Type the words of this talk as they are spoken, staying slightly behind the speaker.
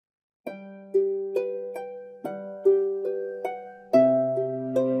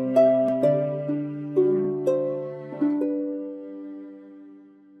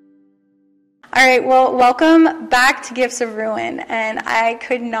right, well, welcome back to Gifts of Ruin, and I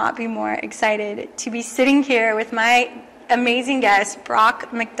could not be more excited to be sitting here with my amazing guest,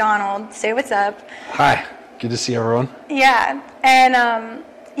 Brock McDonald. Say what's up. Hi, good to see everyone. Yeah, and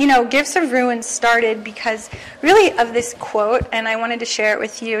Gifts of Ruin started because really of this quote, and I wanted to share it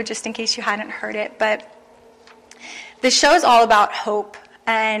with you just in case you hadn't heard it, but the show is all about hope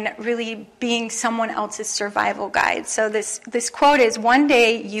and really being someone else's survival guide. So this quote is, one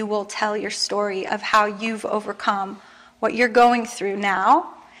day you will tell your story of how you've overcome what you're going through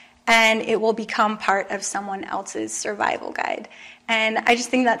now, and it will become part of someone else's survival guide. And I just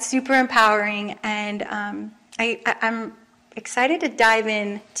think that's super empowering, and I'm excited to dive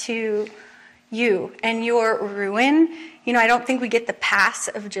into you and your ruin. You know, I don't think we get the pass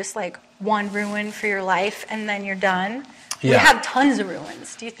of just like one ruin for your life and then you're done. Yeah. We have tons of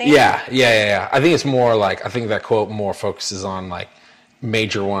ruins. Do you think? Yeah. I think it's more like, I think that quote more focuses on like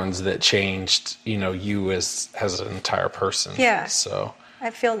major ones that changed, you as an entire person. Yeah. So I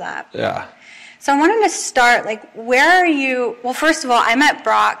feel that. Yeah. So I wanted to start, where are you? Well, first of all, I met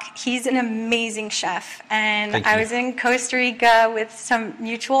Brock. He's an amazing chef. And I was in Costa Rica with some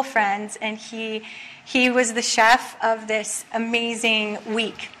mutual friends, and he was the chef of this amazing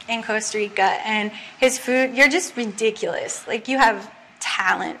week in Costa Rica. And his food, you're just ridiculous. You have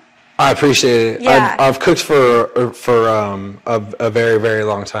talent. I appreciate it. Yeah. I've cooked for a very, very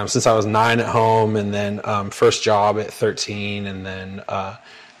long time, since I was 9 at home, and then first job at 13, and then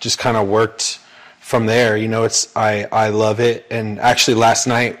just kind of worked from there. I love it. And actually last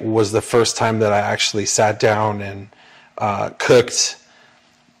night was the first time that I actually sat down and cooked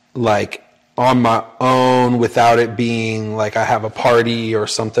on my own without it being like I have a party or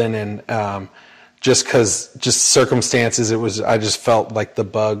something. And just circumstances, I just felt like the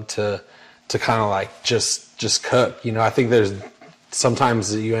bug to kind of just cook. I think there's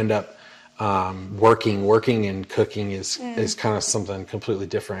sometimes you end up working and cooking is kind of something completely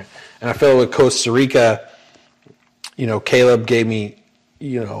different. And I feel with Costa Rica, Caleb gave me,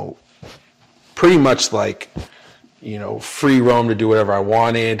 pretty much free roam to do whatever I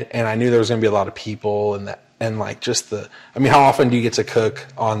wanted. And I knew there was going to be a lot of people how often do you get to cook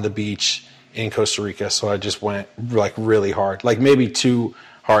on the beach in Costa Rica? So I just went really hard, maybe too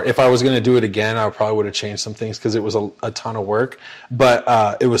hard. If I was going to do it again, I probably would have changed some things because it was a ton of work,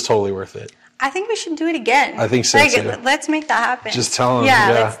 but it was totally worth it. I think we should do it again. I think so too. Let's make that happen. Just tell them.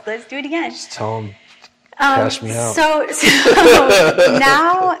 Yeah. Let's do it again. Just tell them. Cash me out. So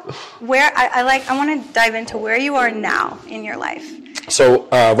now, I want to dive into where you are now in your life. So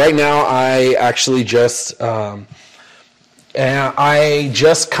right now, I actually just kind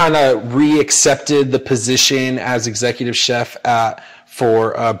of re-accepted the position as executive chef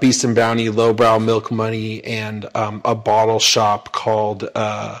for Beast and Bounty, Lowbrow, Milk Money, and a bottle shop called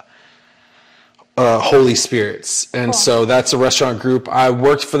Holy Spirits. And cool. So that's a restaurant group. I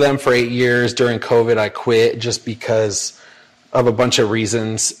worked for them for 8 years. During COVID, I quit just because of a bunch of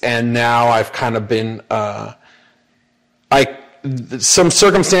reasons. And now I've kind of been, some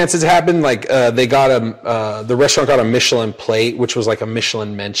circumstances happened. They got the restaurant got a Michelin plate, which was like a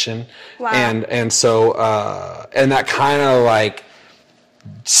Michelin mention. Wow. And so, and that kind of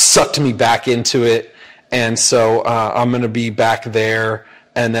sucked me back into it. And so, I'm going to be back there.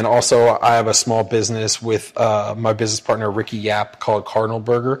 And then also I have a small business with my business partner, Ricky Yap, called Cardinal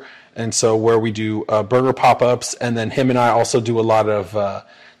Burger. And so where we do burger pop-ups, and then him and I also do a lot of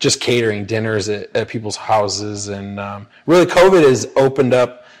just catering dinners at people's houses. And really COVID has opened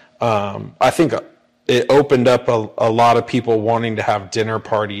up, I think it opened up a lot of people wanting to have dinner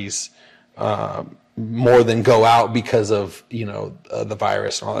parties more than go out because of, the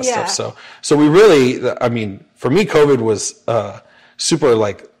virus and all that stuff. So we really, for me, COVID was super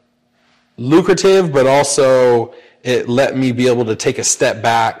lucrative, but also it let me be able to take a step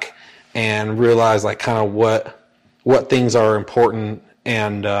back and realize kind of what things are important.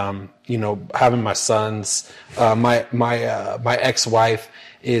 And having my sons, my ex-wife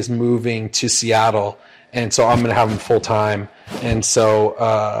is moving to Seattle, and so I'm going to have them full time. And so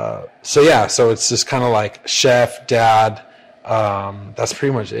it's just kind of chef, dad. That's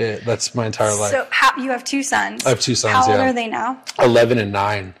pretty much it. That's my entire life. So you have 2 sons. I have 2 sons. How old are they now? 11 and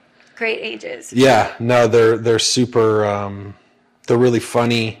 9. Great ages. Yeah, no, they're super. They're really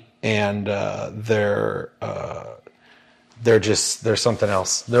funny, and they're something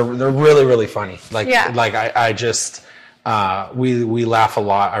else. They're really, really funny. I just we laugh a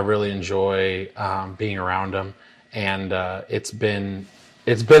lot. I really enjoy being around them, and it's been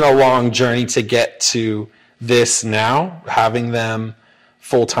a long journey to get to this now, having them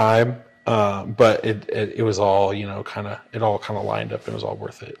full time, but it was all it all kind of lined up, and it was all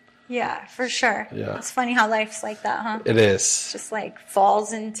worth it. Yeah, for sure. Yeah. It's funny how life's like that, huh? It is. Just like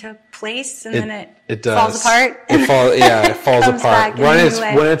falls into place and then it does. falls apart. It falls Comes apart. back in a new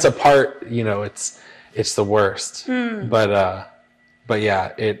way. When it's apart, it's the worst. But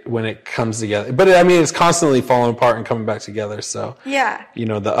yeah, when it comes together. But I mean, it's constantly falling apart and coming back together. So yeah,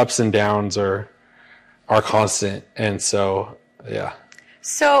 the ups and downs are constant, and so yeah.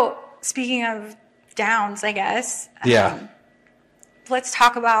 So speaking of downs, I guess. Yeah. Let's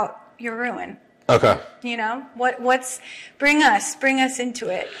talk about your ruin. Okay. What's bring us into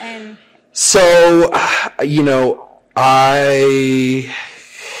it. And so, I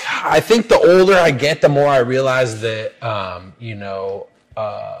think the older I get, the more I realize that,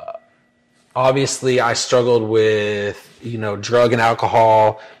 obviously I struggled with, drug and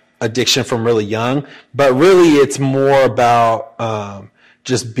alcohol addiction from really young, but really it's more about,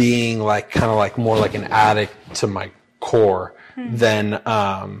 just being more like an addict to my core than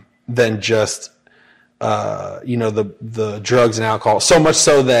just, the drugs and alcohol. So much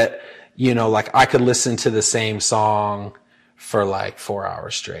so that, I could listen to the same song for like 4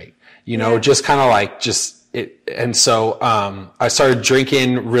 hours straight, just kind of like it. And so, I started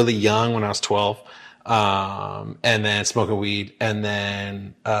drinking really young when I was 12, and then smoking weed, and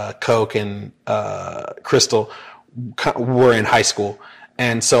then, Coke and, Crystal were in high school.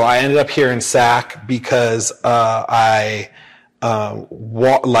 And so I ended up here in Sac because, I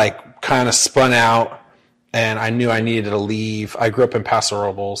kind of spun out, and I knew I needed to leave. I grew up in Paso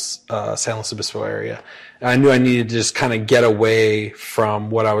Robles, San Luis Obispo area. And I knew I needed to just kind of get away from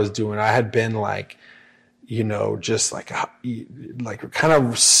what I was doing. I had been just kind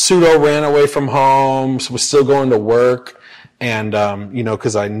of pseudo ran away from home, so was still going to work. And,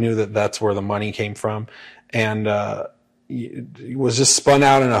 cause I knew that that's where the money came from. And, was just spun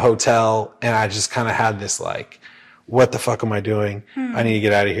out in a hotel. And I just kind of had this what the fuck am I doing? I need to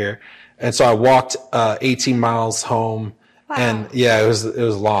get out of here. And so I walked 18 miles home. Wow. And yeah, it was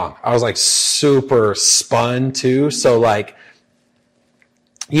long. I was super spun too. So when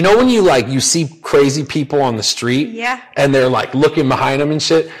you see crazy people on the street, yeah, and they're looking behind them and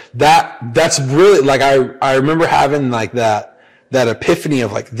shit, that's really I remember having that epiphany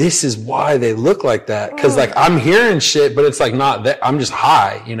of this is why they look like that. Cause I'm hearing shit, but it's not that I'm just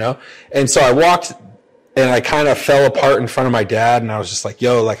high, And so I walked, and I kind of fell apart in front of my dad, and I was just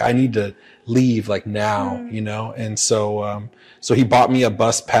yo, I need to leave now, And so, so he bought me a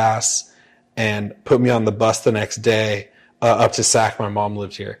bus pass and put me on the bus the next day, up to Sac. My mom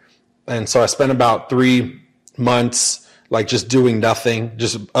lived here. And so I spent about 3 months, just doing nothing,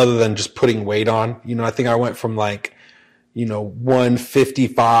 just other than just putting weight on. I think I went from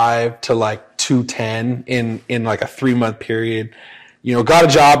 155 to 210 in a 3-month period. Got a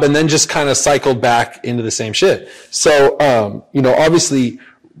job, and then just kind of cycled back into the same shit. So, obviously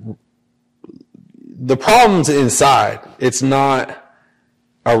the problem's inside. It's not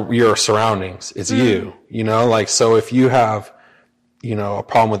your surroundings. It's you, so if you have, a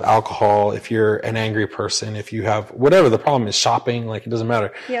problem with alcohol, if you're an angry person, if you have whatever the problem is, shopping, it doesn't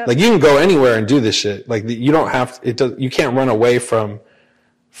matter. Yep. You can go anywhere and do this shit. You don't have, you can't run away from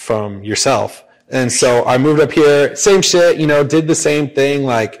yourself. And so I moved up here, same shit, did the same thing,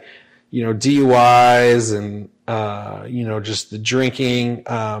 DUIs and, just the drinking,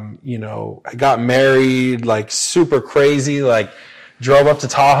 I got married, super crazy, drove up to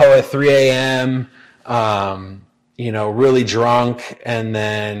Tahoe at 3 a.m., really drunk, and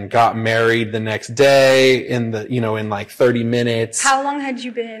then got married the next day in 30 minutes. How long had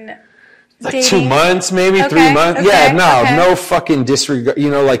you been dating? 2 months, maybe 3 months. Okay, yeah, no fucking disregard,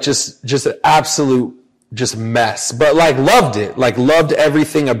 just an absolute just mess, but loved it, loved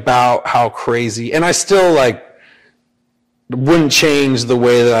everything about how crazy, and I still wouldn't change the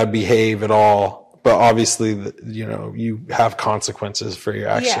way that I behave at all, but obviously, you have consequences for your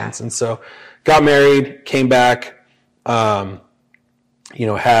actions. Yeah. And so got married, came back, had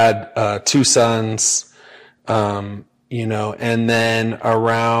 2 sons, and then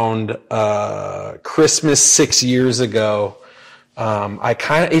around Christmas 6 years ago,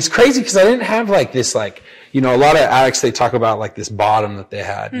 it's crazy because I didn't have this a lot of addicts, they talk about this bottom that they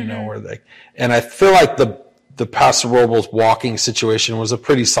had, where and I feel the Paso Robles walking situation was a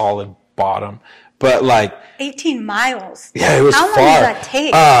pretty solid bottom, but 18 miles. Yeah, it was far. How long did that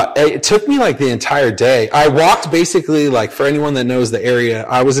take? It took me the entire day. I walked basically, for anyone that knows the area,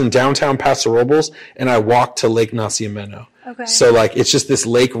 I was in downtown Paso Robles, and I walked to Lake Nacimiento. Okay. So it's just this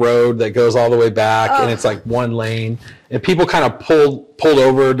lake road that goes all the way back, and it's one lane, and people kind of pulled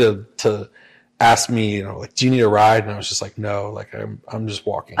over to asked me, you know, like, do you need a ride? And I was just like, no, like I'm just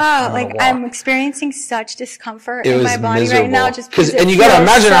walking. Oh, like I'm experiencing such discomfort in my body miserable. right now. Just because and you got to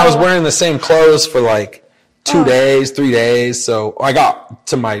imagine I was wearing the same clothes for like 2 days, 3 days. So I got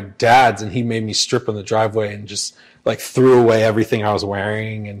to my dad's and he made me strip on the driveway and just like threw away everything I was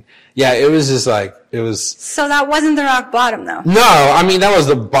wearing. And yeah, it was just like, it was. So that wasn't the rock bottom though. No, I mean, that was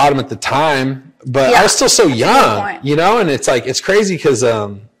the bottom at the time, but I was still so young, you know, and it's like, it's crazy because,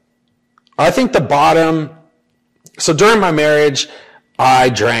 I think the bottom, so during my marriage, I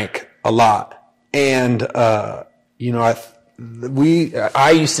drank a lot. And, you know,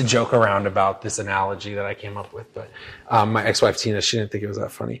 I used to joke around about this analogy that I came up with, but my ex-wife Tina, she didn't think it was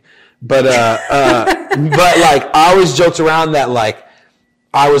that funny. But but like I always joked around that like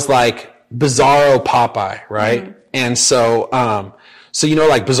I was like Bizarro Popeye, right? Mm-hmm. And so so you know,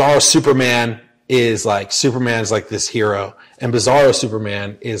 like Bizarro Superman is like Superman's like this hero, and Bizarro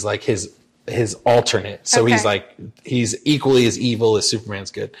Superman is like his alternate. So he's equally as evil as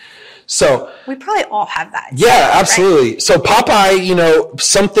Superman's good. So we probably all have that. Yeah, absolutely. Right? So Popeye, you know,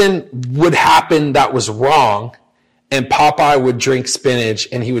 something would happen that was wrong, and Popeye would drink spinach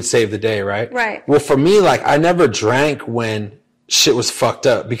and he would save the day, right? Right. Well, for me, like I never drank when shit was fucked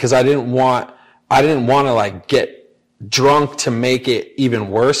up because I didn't want to like get drunk to make it even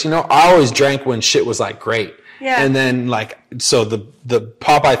worse. You know, I always drank when shit was like great. Yeah. And then like, so the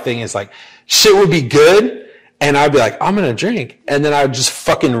Popeye thing is like shit would be good. And I'd be like, I'm going to drink. And then I would just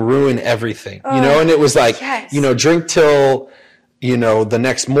fucking ruin everything, you know? And it was like, you know, drink till, you know, the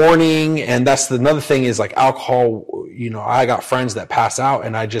next morning. And that's another thing is like alcohol, you know, I got friends that pass out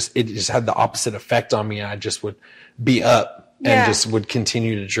and it just had the opposite effect on me. And I just would be up and just would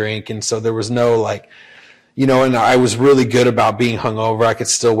continue to drink. And so there was no like, you know, and I was really good about being hungover. I could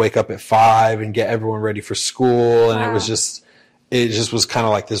still wake up at 5 and get everyone ready for school. And it just was kind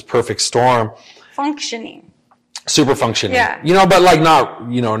of like this perfect storm. Super functioning. Yeah. You know, but like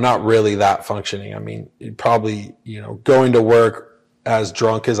not really that functioning. I mean, probably, you know, going to work as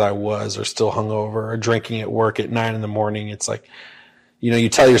drunk as I was or still hungover or drinking at work at 9 a.m. It's like, you know, you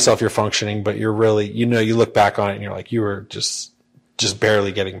tell yourself you're functioning, but you're really, you know, you look back on it and you're like, you were just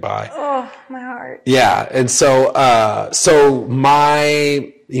barely getting by. Oh, my heart. Yeah. And so, so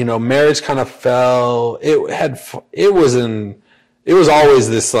my, you know, marriage kind of fell, it was always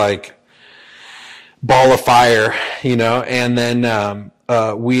this like, ball of fire, you know, and then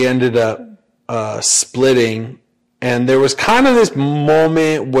we ended up splitting, and there was kind of this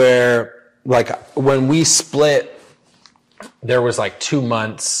moment where, like, when we split, there was like 2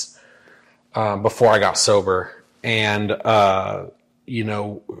 months before I got sober, and you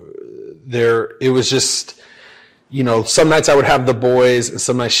know, it was just, you know, some nights I would have the boys, and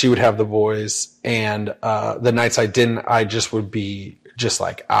some nights she would have the boys, and the nights I didn't, I just would be just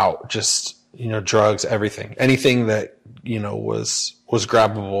like out, just, you know, drugs, everything, anything that, you know, was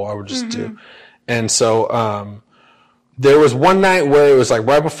grabbable, I would just do. And so, there was one night where it was like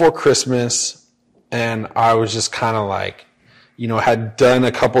right before Christmas, and I was just kind of like, you know, had done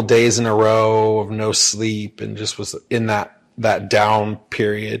a couple days in a row of no sleep and just was in that down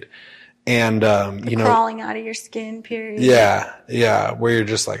period. And, you know, crawling out of your skin period. Yeah. Yeah. Where you're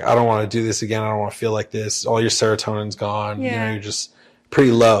just like, I don't want to do this again. I don't want to feel like this. All your serotonin's gone. Yeah. You know, you're just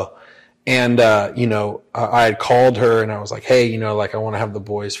pretty low. And, you know, I had called her and I was like, hey, you know, like I want to have the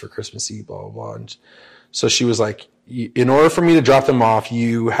boys for Christmas Eve, blah, blah, blah. And so she was like, in order for me to drop them off,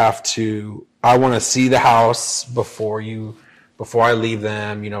 I want to see the house before I leave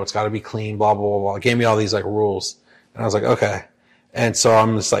them, you know, it's got to be clean, blah, blah, blah, blah. It gave me all these like rules. And I was like, okay. And so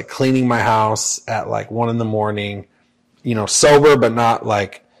I'm just like cleaning my house at like 1 a.m, you know, sober, but not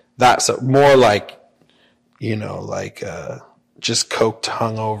like that. So more like, you know, like, just coked,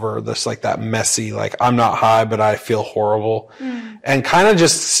 hungover, this like that messy, like I'm not high, but I feel horrible. And kind of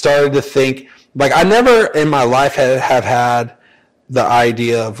just started to think, like I never in my life have had the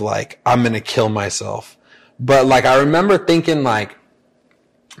idea of like, I'm going to kill myself. But like, I remember thinking like,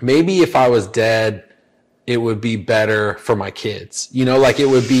 maybe if I was dead, it would be better for my kids, you know, like it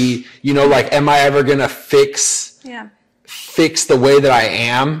would be, you know, like, am I ever going to fix the way that I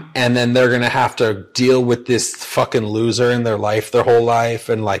am, and then they're going to have to deal with this fucking loser in their life, their whole life.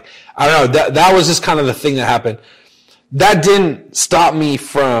 And like, I don't know, that was just kind of the thing that happened. That didn't stop me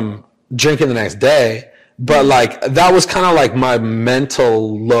from drinking the next day, but like, that was kind of like my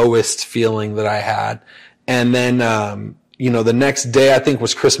mental lowest feeling that I had. And then, you know, the next day I think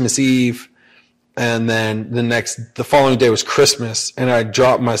was Christmas Eve. And then the following day was Christmas, and I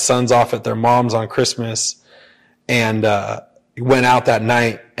dropped my sons off at their mom's on Christmas. And went out that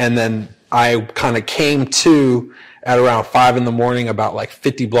night, and then I kind of came to at around 5 a.m, about like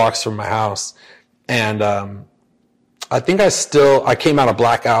 50 blocks from my house. And I think I came out of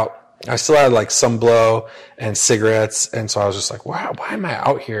blackout. I still had like some blow and cigarettes. And so I was just like, wow, why am I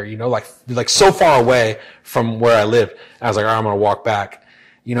out here? You know, like so far away from where I live. And I was like, all right, I'm going to walk back.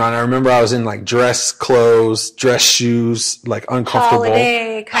 You know, and I remember I was in like dress clothes, dress shoes, like uncomfortable.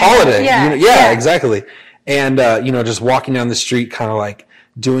 Holiday. Yeah. You know, yeah, exactly. And, you know, just walking down the street, kind of like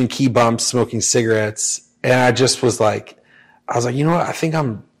doing key bumps, smoking cigarettes. And I just was like, you know what? I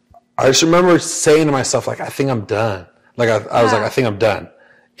just remember saying to myself, like, I think I'm done. Like, I was like, I think I'm done.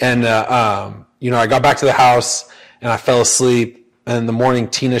 And, you know, I got back to the house and I fell asleep. And in the morning,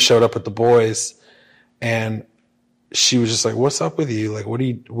 Tina showed up with the boys and she was just like, what's up with you? Like, what are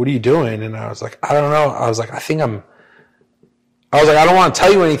you doing? And I was like, I don't know. I was like, I don't want to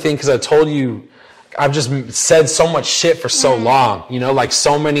tell you anything because I told you, I've just said so much shit for so long, you know, like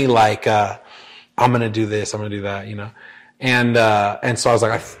so many, like, I'm going to do this, I'm going to do that, you know? And so I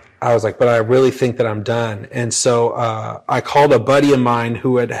was like, but I really think that I'm done. And so, I called a buddy of mine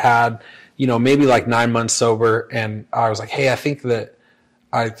who had, you know, maybe like 9 months sober. And I was like, hey, I think that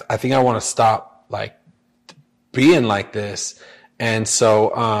I think I want to stop like being like this. And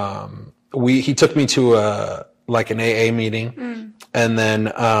so, he took me to an AA meeting. And then,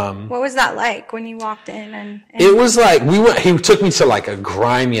 what was that like when you walked in? And it was like he took me to like a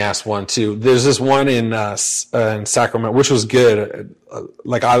grimy ass one too. There's this one in Sacramento, which was good.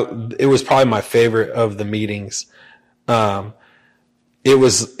 It was probably my favorite of the meetings. It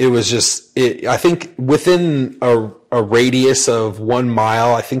was just, I think within a radius of 1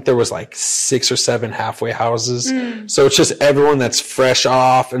 mile, I think there was like 6 or 7 halfway houses. So it's just everyone that's fresh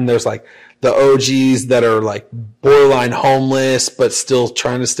off, and there's like the OGs that are like borderline homeless, but still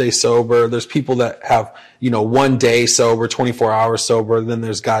trying to stay sober. There's people that have, you know, 1 day sober, 24 hours sober. Then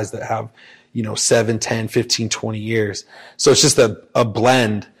there's guys that have, you know, 7, 10, 15, 20 years. So it's just a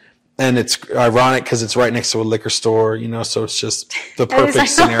blend. And it's ironic because it's right next to a liquor store, you know, so it's just the perfect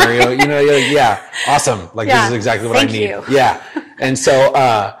scenario, you know, you're like, yeah, awesome. Like, this is exactly what I need. Yeah. And so,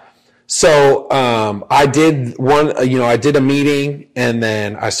 I did I did a meeting, and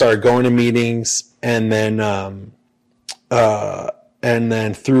then I started going to meetings, and then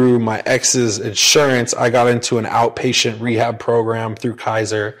through my ex's insurance, I got into an outpatient rehab program through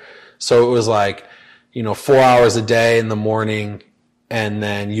Kaiser. So it was like, you know, 4 hours a day in the morning, and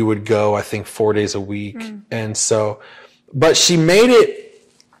then you would go, I think, 4 days a week. And so, but she made it,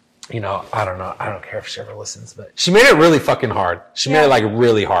 you know, I don't know. I don't care if she ever listens, but she made it really fucking hard. She made it like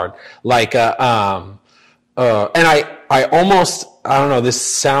really hard. Like, and I almost, I don't know, this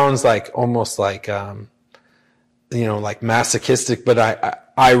sounds like almost like, you know, like masochistic, but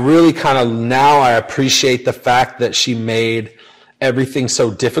I really kind of, now I appreciate the fact that she made everything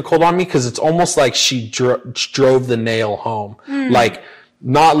so difficult on me, because it's almost like she drove the nail home. Like,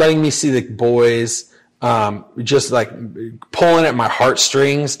 not letting me see the boys, just like pulling at my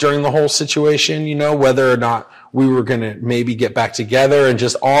heartstrings during the whole situation, you know, whether or not we were going to maybe get back together, and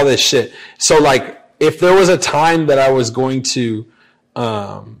just all this shit. So like, if there was a time that I was going to,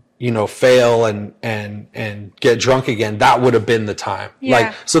 you know, fail and get drunk again, that would have been the time. Yeah.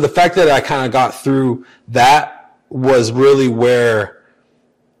 Like, so the fact that I kind of got through that was really where,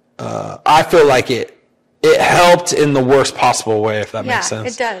 I feel like it helped in the worst possible way, if that makes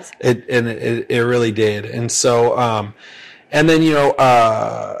sense. It does. It really did. And so, and then, you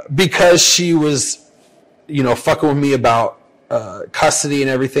know, because she was, you know, fucking with me about, custody and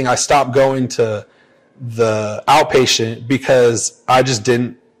everything, I stopped going to the outpatient because I just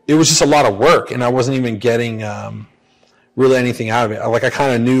didn't, it was just a lot of work, and I wasn't even getting, really anything out of it. Like, I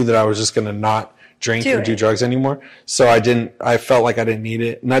kind of knew that I was just going to not drink or do drugs anymore. So I felt like I didn't need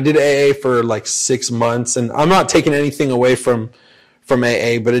it. And I did AA for like 6 months, and I'm not taking anything away from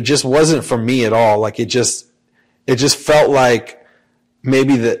AA, but it just wasn't for me at all. Like, it just felt like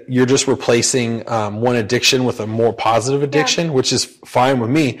maybe that you're just replacing, one addiction with a more positive addiction, which is fine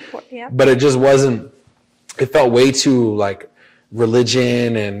with me, but it just wasn't, it felt way too like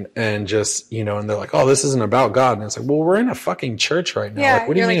religion and just, you know, and they're like, oh, this isn't about God. And it's like, well, we're in a fucking church right now. Like,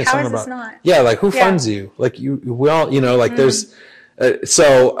 what do you mean it's not about? Like, who funds you? Like, we all, you know, like there's, and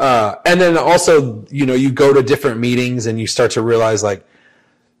then also, you know, you go to different meetings and you start to realize, like,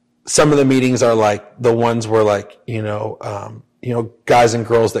 some of the meetings are like the ones where, like, you know, guys and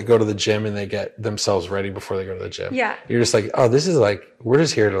girls that go to the gym and they get themselves ready before they go to the gym. Yeah. You're just like, oh, this is like, we're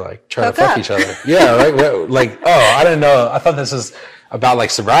just here to like try to fuck each other. Yeah. Like, oh, I didn't know. I thought this was about like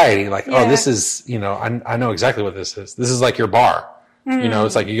sobriety. Like, oh, this is, you know, I know exactly what this is. This is like your bar. You know,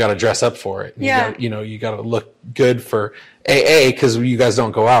 it's like, you got to dress up for it. You got to look good for AA because you guys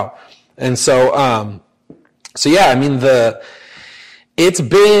don't go out. And so, So yeah, I mean,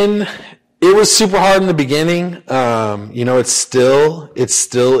 it was super hard in the beginning. You know, it still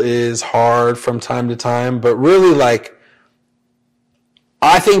is hard from time to time, but really, like,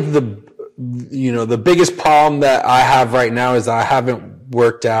 I think the biggest problem that I have right now is I haven't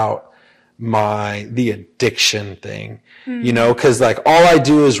worked out the addiction thing, you know, cause like all I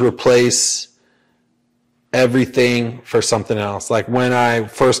do is replace everything for something else. Like when I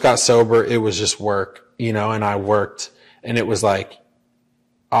first got sober, it was just work, you know, and I worked and it was like,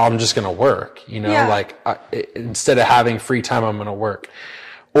 I'm just going to work, you know, like instead of having free time, I'm going to work.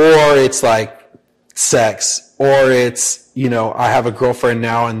 Or it's like sex, or it's, you know, I have a girlfriend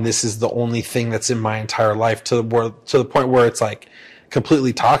now and this is the only thing that's in my entire life to the point where it's like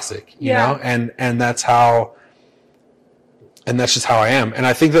completely toxic, you know, and that's just how I am. And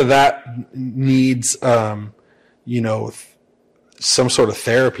I think that needs, you know, some sort of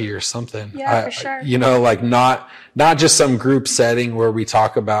therapy or something. Yeah, for sure. You know, like not just some group setting where we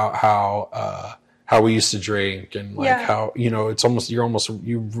talk about how we used to drink and like how, you know,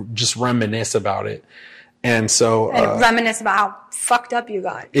 you just reminisce about it. And so, reminisce about how fucked up you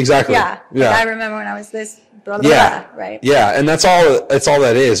got. Exactly. Yeah. Yeah. Like I remember when I was this, blah, blah, blah, right? Yeah. And that's all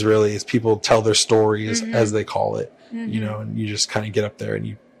that is really, is people tell their stories as they call it, you know, and you just kind of get up there and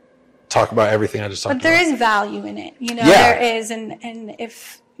you talk about everything I just talked about. But there is value in it, you know, there is. And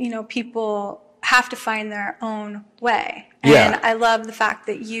if, you know, people have to find their own way. And I love the fact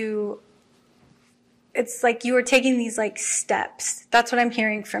that it's like you were taking these like steps. That's what I'm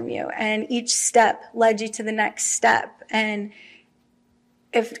hearing from you. And each step led you to the next step. And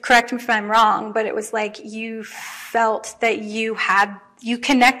correct me if I'm wrong, but it was like you felt that you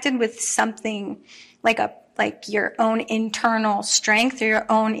connected with something like your own internal strength or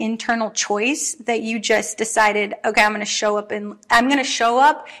your own internal choice that you just decided, okay, I'm going to show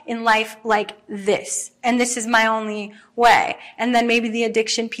up in life like this. And this is my only way. And then maybe the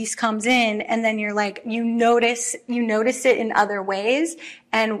addiction piece comes in and then you're like, you notice it in other ways.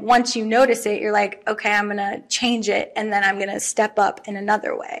 And once you notice it, you're like, okay, I'm going to change it. And then I'm going to step up in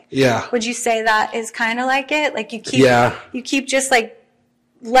another way. Yeah. Would you say that is kind of like it? Like you keep just like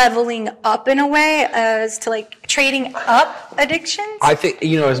leveling up in a way as to like trading up addictions? I think,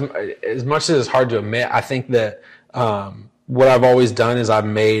 you know, as much as it's hard to admit, I think that what I've always done is I've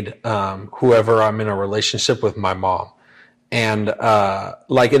made whoever I'm in a relationship with my mom. And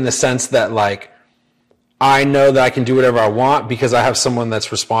like in the sense that like I know that I can do whatever I want because I have someone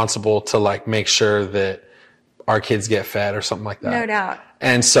that's responsible to like make sure that our kids get fed or something like that. No doubt.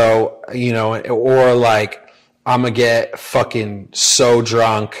 And so, you know, or like I'm going to get fucking so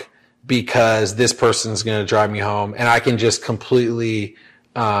drunk because this person's going to drive me home and I can just completely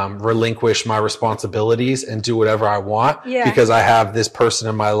relinquish my responsibilities and do whatever I want because I have this person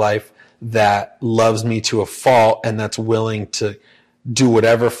in my life that loves me to a fault and that's willing to do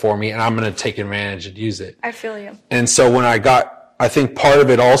whatever for me, and I'm going to take advantage and use it. I feel you. And so I think part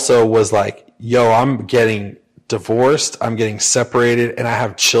of it also was like, yo, I'm getting divorced, I'm getting separated, and I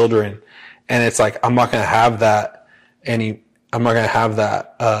have children. And it's like, I'm not going to have that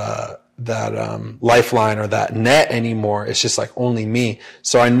lifeline or that net anymore. It's just like only me.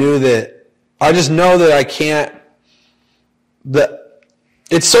 So I just know that I can't,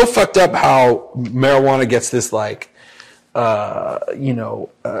 it's so fucked up how marijuana gets this like,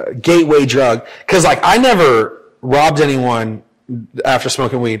 gateway drug. Cause like I never robbed anyone after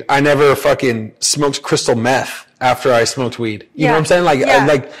smoking weed. I never fucking smoked crystal meth after I smoked weed. You know what I'm saying?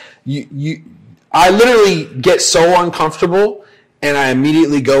 Like, I literally get so uncomfortable and I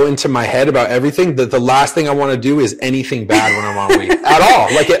immediately go into my head about everything that the last thing I want to do is anything bad when I'm on weed at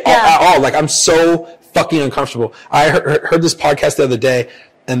all. Like at all. Like I'm so fucking uncomfortable. I heard this podcast the other day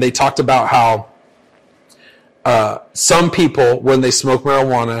and they talked about how, some people, when they smoke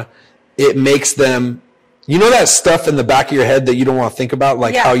marijuana, it makes them, you know, that stuff in the back of your head that you don't want to think about,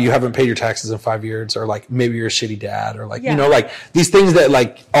 like how you haven't paid your taxes in 5 years, or like maybe you're a shitty dad, or like, you know, like these things that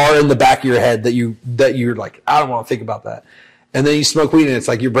like are in the back of your head that you're like, I don't want to think about that. And then you smoke weed and it's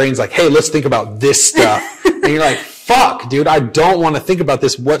like your brain's like, hey, let's think about this stuff. And you're like, fuck, dude, I don't want to think about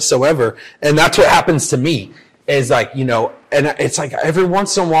this whatsoever. And that's what happens to me is like, you know, and it's like every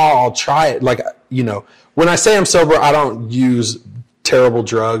once in a while I'll try it. Like, you know, when I say I'm sober, I don't use terrible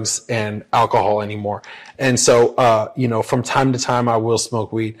drugs and alcohol anymore. And so, you know, from time to time I will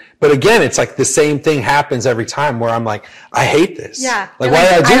smoke weed. But again, it's like the same thing happens every time where I'm like, I hate this. Yeah. Like, why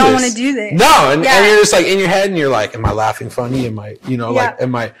did I do this? I don't want to do this. No. And you're just like in your head and you're like, am I laughing funny? Am I, you know, like,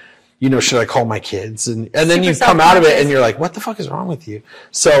 am I, you know, should I call my kids? And then you come out of it and you're like, what the fuck is wrong with you?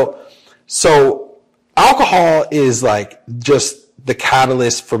 So alcohol is like just the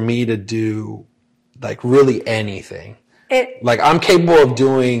catalyst for me to do like really anything. It, Like I'm capable of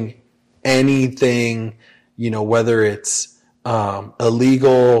doing anything, you know, whether it's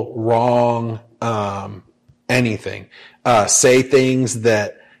illegal, wrong, anything. Say things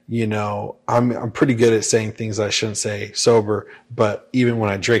that, you know, I'm pretty good at saying things I shouldn't say sober, but even when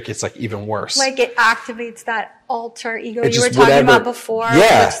I drink, it's like even worse. like it activates that alter ego It's you were just talking whatever. about before.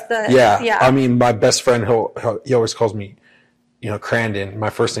 Yeah, Yeah. I mean, my best friend, he always calls me, you know, Crandon. My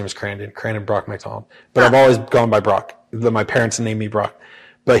first name is Crandon Brock McDonald, but I've always gone by Brock. My parents named me Brock,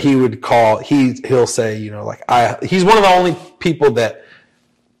 but he would he'll say, you know, like he's one of the only people that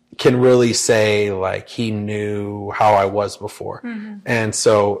can really say like he knew how I was before. Mm-hmm. And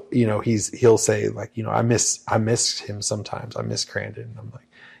so, you know, he'll say like, you know, I miss him sometimes. I miss Crandon. And I'm like,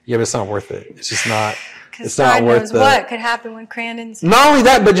 yeah, but it's not worth it. It's just not, it's not worth it. What could happen when Crandon's not only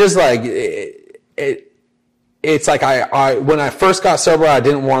that, but just like it's like I when I first got sober, I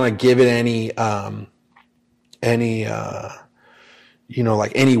didn't want to give it any you know,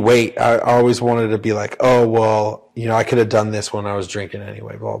 like any weight. I always wanted to be like, oh, well, you know, I could have done this when I was drinking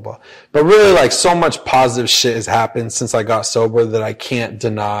anyway, blah, blah. But really, like, so much positive shit has happened since I got sober that I can't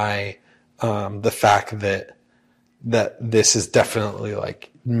deny the fact that this has definitely, like,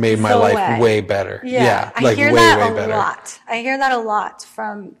 made my life way better. Yeah, like, I hear way that better. a lot. I hear that a lot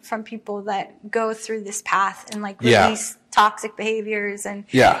from people that go through this path and, like, Yeah. release toxic behaviors and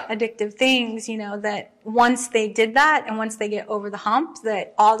Yeah. addictive things, you know, that once they did that and once they get over the hump,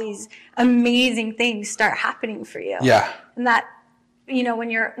 that all these amazing things start happening for you. Yeah. And that, you know, when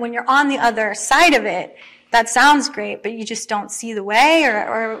you're on the other side of it, that sounds great, but you just don't see the way,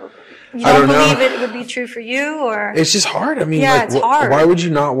 or you don't believe it would be true for you, or it's just hard. I mean, yeah, like, it's hard. Why would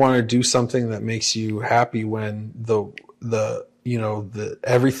you not want to do something that makes you happy when the you know, the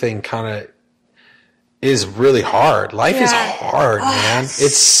everything kind of is really hard. Life is hard, man.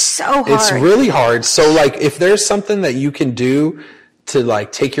 It's so hard. It's really hard. So like, if there's something that you can do to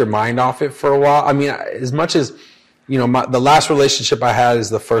like take your mind off it for a while, I mean, as much as, you know, the last relationship I had is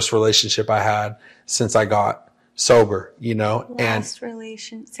the first relationship I had since I got sober, you know, Say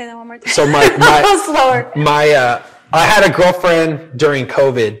that one more time. So slower. I had a girlfriend during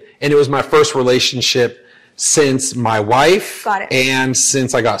COVID, and it was my first relationship since my wife and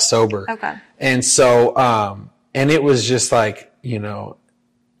since I got sober. Okay. And so, and it was just like, you know,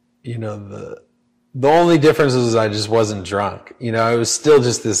 the only difference was I just wasn't drunk. You know, it was still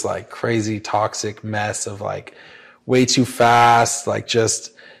just this like crazy toxic mess of like way too fast, like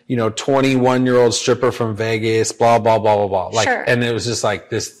just, you know, 21-year-old stripper from Vegas, blah, blah, blah, blah, blah. Like, sure. And it was just like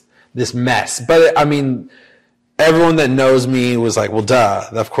this mess. But I mean, everyone that knows me was like, well, duh,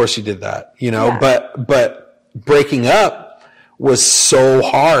 of course you did that, you know, but breaking up was so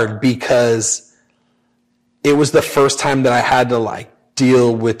hard because it was the first time that I had to like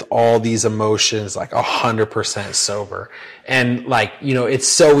deal with all these emotions, like 100% sober. And like, you know, it's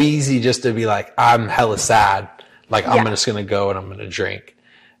so easy just to be like, I'm hella sad. Like, I'm just going to go and I'm going to drink,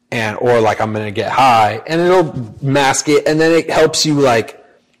 or like, I'm going to get high, and it'll mask it. And then it helps you like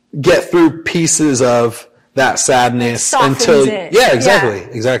get through pieces of that sadness until,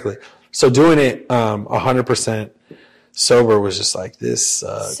 exactly. So doing it, 100% sober was just like, this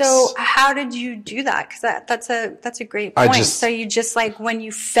sucks. So how did you do that? Because that's a great point. So you just like, when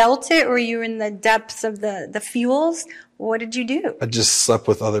you felt it, or you were in the depths of the fuels, what did you do? I just slept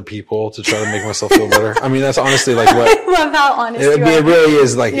with other people to try to make myself feel better. I mean, that's honestly like what I love how honest you are. It really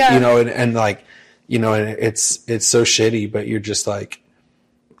is, like, you know, and like, you know, and it's so shitty, but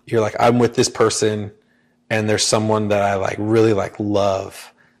you're like, I'm with this person, and there's someone that I like really like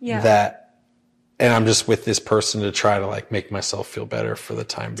love that, and I'm just with this person to try to like make myself feel better for the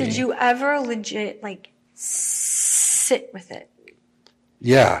time being. Did you ever legit like sit with it?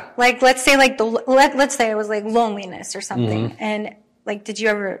 Yeah. Like, let's say like let's say it was like loneliness or something. Mm-hmm. And like, did you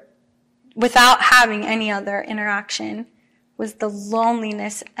ever, without having any other interaction, was the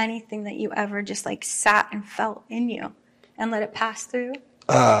loneliness anything that you ever just like sat and felt in you and let it pass through?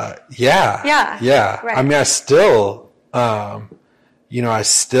 Yeah. Right. I mean, I still, you know, I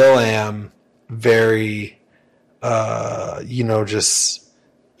still am very, you know, just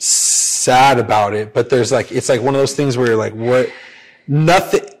sad about it. But there's like, it's like one of those things where you're like,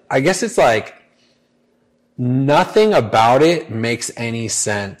 nothing, I guess it's like nothing about it makes any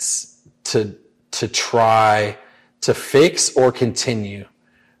sense to try to fix or continue.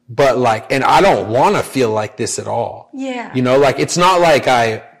 But like, and I don't want to feel like this at all. Yeah. You know, like, it's not like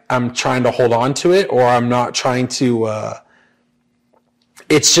I'm trying to hold on to it, or I'm not trying to,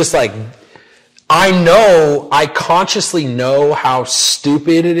 it's just like, I consciously know how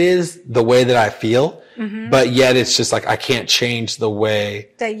stupid it is the way that I feel. but yet it's just like I can't change the way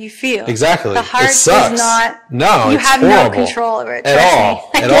that you feel. Exactly. The heart it sucks. is not. No, you it's have horrible. no control over it At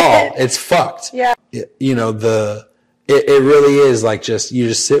all. At all. It's fucked. Yeah. You know, it really is like you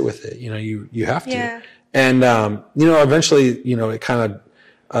just sit with it. You know, you have to. Yeah. And you know, eventually, you know, it kind of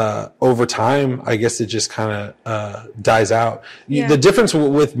over time, I guess it just kind of dies out. Yeah. The difference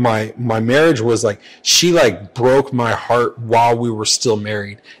with my marriage was like she like broke my heart while we were still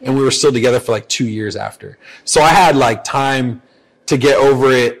married, and we were still together for like 2 years after. So I had like time to get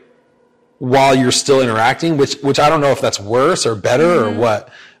over it while you're still interacting, which I don't know if that's worse or better or what.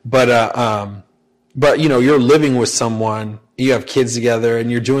 But you know, you're living with someone, you have kids together,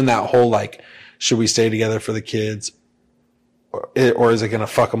 and you're doing that whole like, should we stay together for the kids? Or is it going to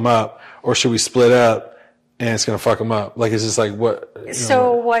fuck them up? Or should we split up and it's going to fuck them up? Like, it's just like, what?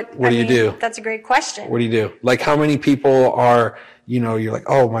 So what do you do? That's a great question. What do you do? Like, how many people are, you know, you're like,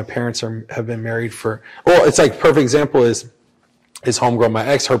 oh, my parents have been married for, well, it's like perfect example is homegirl, my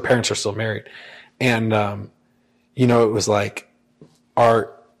ex, her parents are still married. And, you know, it was like,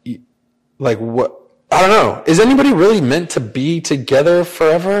 what? I don't know. Is anybody really meant to be together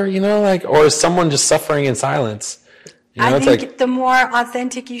forever? You know, like, or is someone just suffering in silence? You know, I think like, the more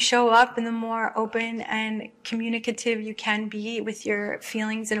authentic you show up and the more open and communicative you can be with your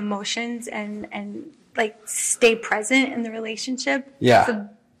feelings and emotions and like stay present in the relationship, the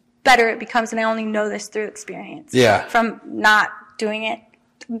better it becomes. And I only know this through experience. Yeah. From not doing it,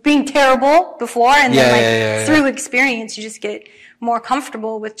 being terrible before, and then through experience, you just get more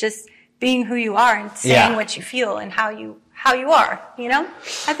comfortable with just being who you are and saying what you feel and how you are, you know?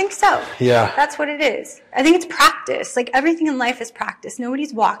 I think so. Yeah. That's what it is. I think it's practice. Like everything in life is practice.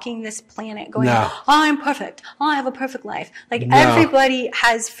 Nobody's walking this planet going, oh, I'm perfect. Oh, I have a perfect life. Like everybody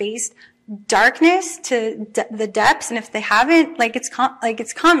has faced darkness to the depths. And if they haven't, like it's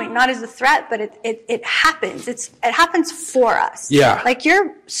coming, not as a threat, but it happens. It happens for us. Yeah. Like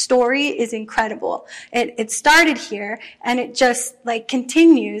your story is incredible. It started here and it just like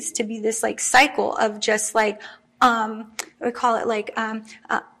continues to be this like cycle of just like, we call it like,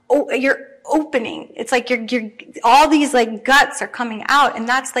 you're opening. It's like you're all these like guts are coming out, and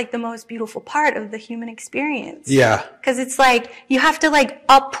that's like the most beautiful part of the human experience. Yeah. Cause it's like, you have to like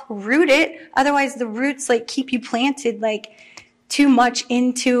uproot it. Otherwise the roots like keep you planted like too much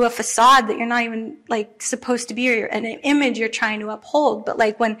into a facade that you're not even like supposed to be, or an image you're trying to uphold. But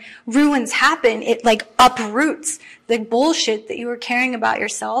like when ruins happen, it like uproots the bullshit that you were caring about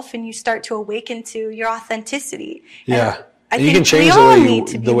yourself, and you start to awaken to your authenticity. Yeah. And I you think can change we the all way need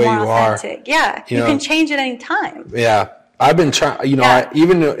to be the way more you are. authentic. Yeah. You can change at any time. Yeah. I've been trying, you know,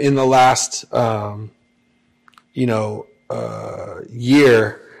 even in the last,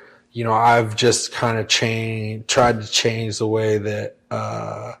 year, you know, I've just kind of tried to change the way that,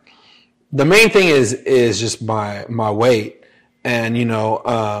 the main thing is just my weight. And, you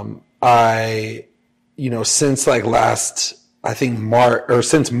know, since like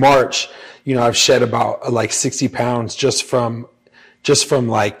since March, you know, I've shed about like 60 pounds just from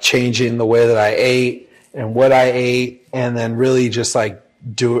like changing the way that I ate and what I ate, and then really just like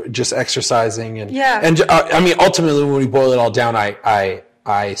just exercising and I mean, ultimately when we boil it all down,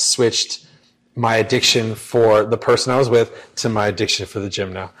 I switched my addiction for the person I was with to my addiction for the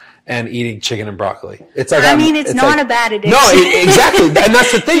gym now, and eating chicken and broccoli. It's like, it's not a bad addiction. No, exactly. And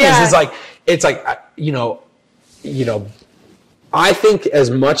that's the thing is it's like, you know, I think as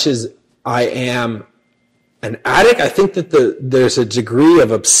much as I am an addict, I think that there's a degree of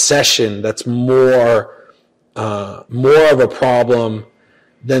obsession that's more of a problem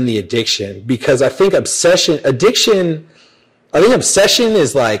than the addiction, because I think obsession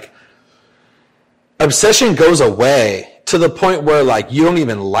is like, obsession goes away to the point where like you don't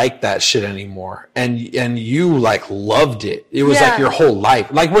even like that shit anymore, and you like loved it. It was like your whole life.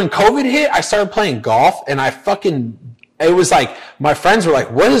 Like when COVID hit, I started playing golf, and it was like my friends were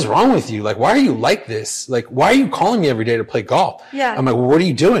like, "What is wrong with you? Like, why are you like this? Like, why are you calling me every day to play golf?" Yeah. I'm like, "Well, what are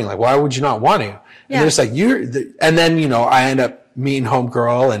you doing? Like, why would you not want to?" And they're just like, and then, you know, I end up meeting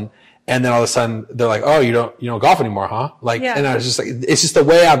homegirl, and then all of a sudden they're like, "Oh, you don't golf anymore, huh?" Like, and I was just like, it's just the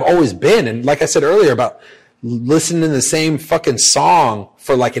way I've always been. And like I said earlier about listening to the same fucking song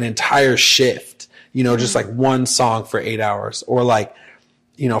for like an entire shift, you know, just like one song for 8 hours, or like,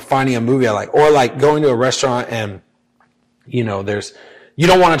 you know, finding a movie I like, or like going to a restaurant and, you know, you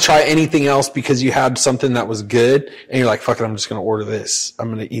don't want to try anything else because you had something that was good, and you're like, fuck it, I'm just going to order this.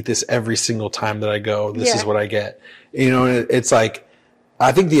 I'm going to eat this every single time that I go. This is what I get. You know, and it's like,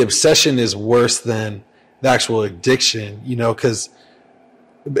 I think the obsession is worse than the actual addiction, you know, because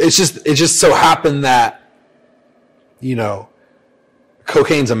it just so happened that, you know,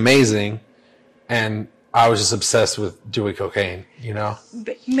 cocaine's amazing, and I was just obsessed with doing cocaine, you know?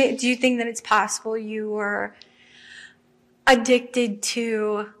 But do you think that it's possible you were addicted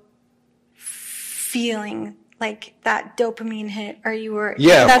to feeling like that dopamine hit, or you were,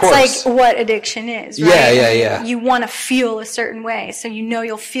 that's like what addiction is, right? Yeah. You want to feel a certain way, so you know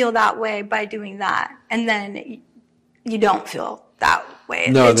you'll feel that way by doing that, and then you don't feel that way.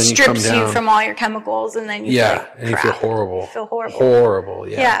 No, it then strips you from all your chemicals, and then you feel like and you feel horrible. Horrible,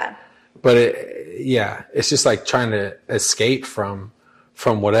 yeah. But it's just like trying to escape from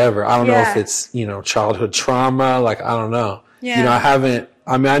whatever. I don't know if it's, you know, childhood trauma, like, I don't know. Yeah. You know,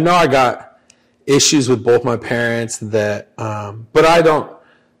 I know I got issues with both my parents that, but I don't,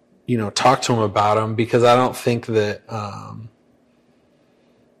 you know, talk to them about them because I don't think that, I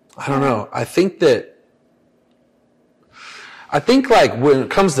don't know. I think like when it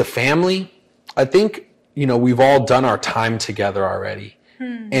comes to family, I think, you know, we've all done our time together already.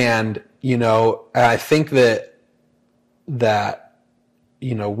 And, you know, I think that,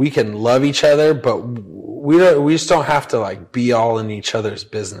 you know, we can love each other, but we just don't have to like be all in each other's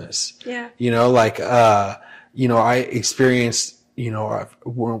business. Yeah. You know, like, you know, I experienced, you know,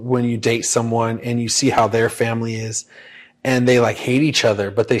 when you date someone and you see how their family is and they like hate each other,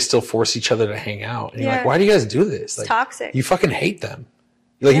 but they still force each other to hang out. And you're like, why do you guys do this? Like, it's toxic. You fucking hate them.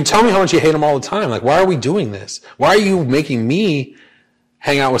 Like, you tell me how much you hate them all the time. Like, why are we doing this? Why are you making me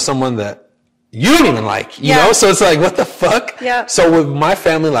hang out with someone that you don't even like, you know? So it's like, what the fuck? Yeah. So with my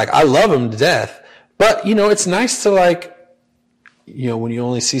family, like, I love them to death, but you know, it's nice to like, you know, when you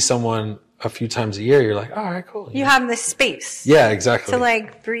only see someone a few times a year, you're like, all right, cool. You have this space. Yeah, exactly. To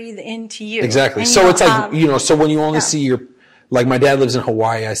like breathe into you. Exactly. So it's like, you know, so when you only see like my dad lives in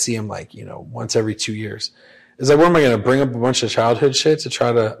Hawaii, I see him like, you know, once every 2 years. It's like, what am I going to bring up a bunch of childhood shit to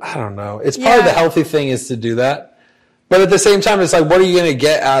try to, I don't know. It's probably the healthy thing is to do that. But at the same time, it's like, what are you going to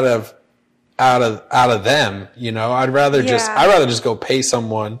get out of them? You know, I'd rather just go pay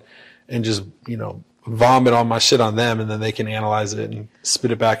someone and just, you know, vomit all my shit on them, and then they can analyze it and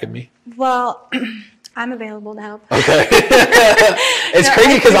spit it back at me. Well, I'm available to help. Okay. It's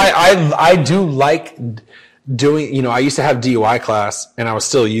crazy because I do like doing, you know, I used to have DUI class and I was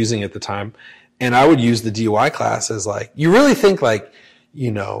still using it at the time. And I would use the DUI class as like, you really think like,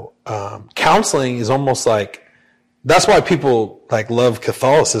 you know, counseling is almost like, that's why people like love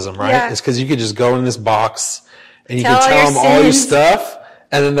Catholicism, right? Yeah. It's because you could just go in this box and you can tell them all your stuff,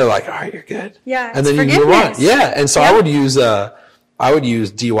 and then they're like, "All right, you're good." Yeah, and then you move on. Yeah, and so I would use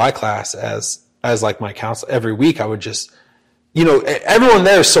DUI class as like my counsel every week. I would just, you know, everyone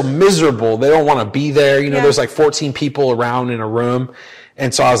there is so miserable; they don't want to be there. You know, there's like 14 people around in a room,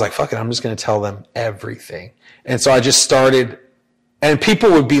 and so I was like, "Fuck it, I'm just going to tell them everything." And so I just started, and people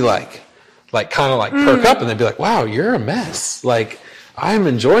would be like kind of like perk up and they'd be like, wow, you're a mess. Like, I'm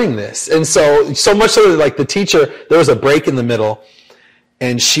enjoying this. And so much so that like the teacher, there was a break in the middle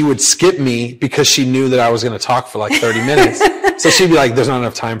and she would skip me because she knew that I was going to talk for like 30 minutes. So she'd be like, there's not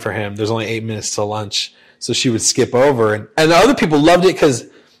enough time for him. There's only 8 minutes till lunch. So she would skip over and the other people loved it because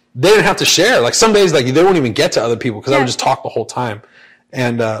they didn't have to share. Like some days, like they won't even get to other people because I would just talk the whole time.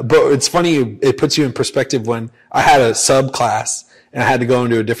 And, but it's funny, it puts you in perspective when I had a sub class and I had to go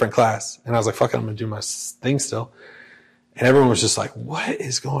into a different class. And I was like, fuck it, I'm going to do my thing still. And everyone was just like, what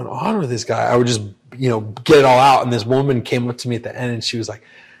is going on with this guy? I would just, you know, get it all out. And this woman came up to me at the end and she's like,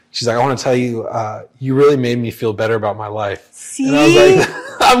 I want to tell you, you really made me feel better about my life. See? And I was like,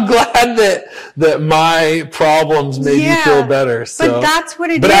 I'm glad that my problems made you feel better. So, but that's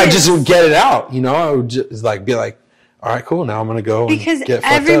what it is. But I just would get it out, you know, I would just like be like, all right, cool. Now I'm going to go because and get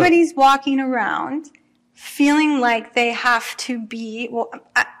fucked everybody's walking around feeling like they have to be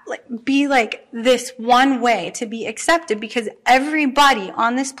like this one way to be accepted, because everybody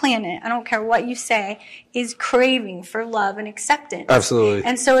on this planet, I don't care what you say, is craving for love and acceptance. Absolutely.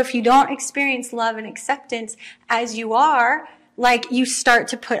 And so if you don't experience love and acceptance as you are, like you start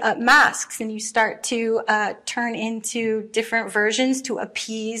to put up masks and you start to turn into different versions to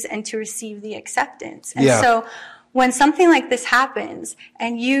appease and to receive the acceptance. And so when something like this happens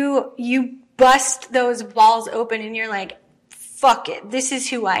and you bust those walls open and you're like, fuck it, this is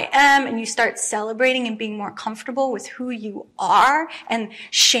who I am, and you start celebrating and being more comfortable with who you are and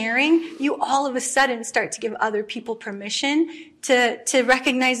sharing, you all of a sudden start to give other people permission to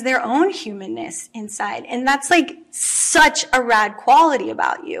recognize their own humanness inside. And that's like such a rad quality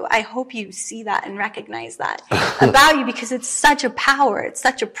about you. I hope you see that and recognize that about you, because it's such a power, it's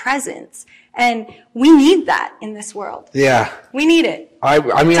such a presence. And we need that in this world. Yeah. We need it.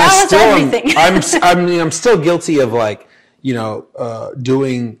 I mean, I'm still guilty of like, you know,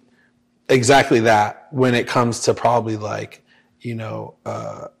 doing exactly that when it comes to probably like, you know,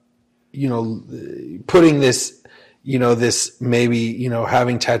 putting this, this maybe,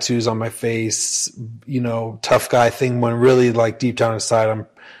 having tattoos on my face, tough guy thing, when really like deep down inside, I'm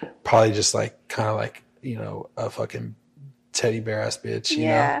probably just like kind of like, a fucking teddy bear ass bitch, you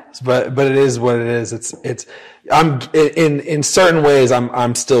know. But it is what it is. It's I'm in certain ways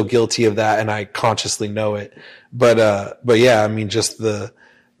I'm still guilty of that, and I consciously know it. But yeah, I mean, just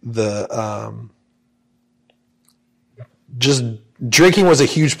just drinking was a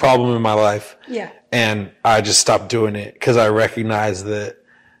huge problem in my life. Yeah. And I just stopped doing it because I recognized that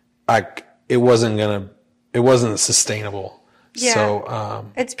it wasn't sustainable. Yeah. So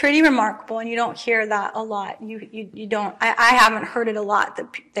it's pretty remarkable, and you don't hear that a lot. You don't. I haven't heard it a lot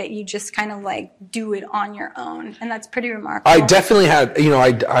that you just kind of like do it on your own, and that's pretty remarkable. I definitely had,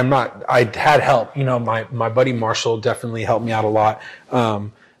 I had help. My buddy Marshall definitely helped me out a lot.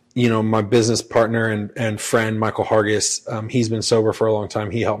 My business partner and friend Michael Hargis, he's been sober for a long time.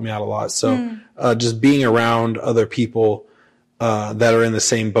 He helped me out a lot. So just being around other people that are in the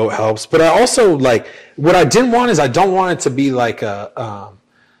same boat helps. But I also what I didn't want is I don't want it to be like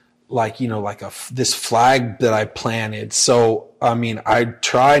this flag that I planted. So I mean, I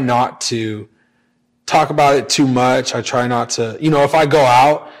try not to talk about it too much. I try not to, if I go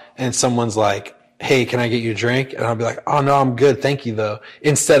out and someone's like, hey, can I get you a drink? And I'll be like, oh no, I'm good, thank you though.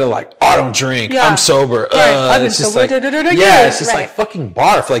 Instead of like, oh, I don't drink, I'm sober. Right. It's just like, it's just like fucking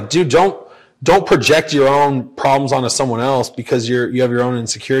barf. Like, dude, don't project your own problems onto someone else because you have your own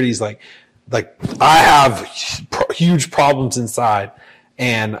insecurities. Like I have huge problems inside,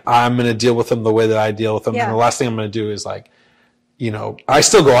 and I'm gonna deal with them the way that I deal with them. And the last thing I'm gonna do is like, I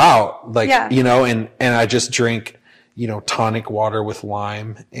still go out, and I just drink, tonic water with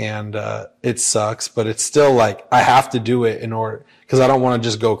lime, and it sucks, but it's still like I have to do it in order, because I don't want to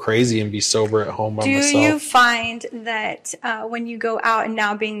just go crazy and be sober at home by myself. Do you find that when you go out, and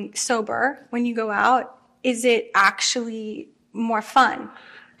now being sober, when you go out, is it actually more fun?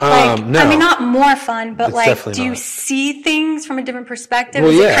 No. I mean, not more fun, but it's do you see things from a different perspective?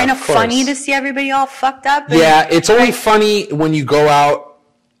 Is it kind of funny to see everybody all fucked up? Yeah, it's only funny when you go out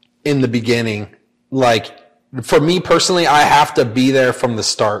in the beginning. Like, for me personally, I have to be there from the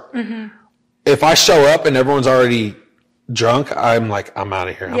start. Mm-hmm. If I show up and everyone's already drunk, I'm like, I'm out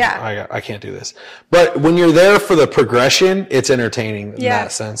of here. I can't do this. But when you're there for the progression, it's entertaining in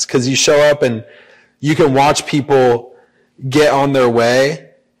that sense. Because you show up and you can watch people get on their way,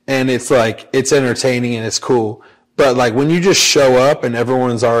 and it's like, it's entertaining and it's cool. But like when you just show up and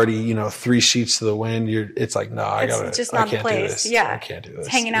everyone's already, 3 sheets to the wind, it's like, no, it's just not the place. I can't do this. It's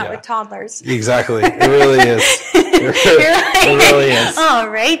hanging out with toddlers. Exactly. It really is. It really is. All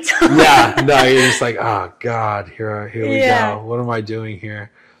right. No, you're just like, oh God, here we go. What am I doing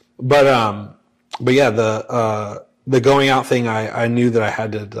here? But yeah, the going out thing, I knew that I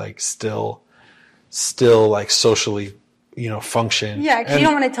had to like still like socially, function. Yeah, because you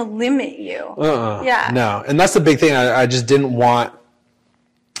don't want it to limit you. Yeah. No, and that's the big thing. I just didn't want.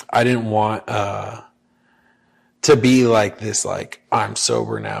 I didn't want to be like this, like, I'm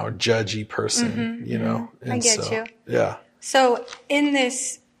sober now, judgy person, And I get you. Yeah. So in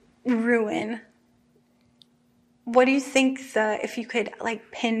this ruin, what do you think if you could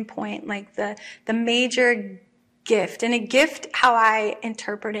like pinpoint like the major gift? And a gift, how I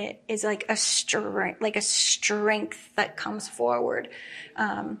interpret it, is like a strength that comes forward,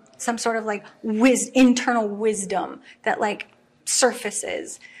 some sort of like internal wisdom that like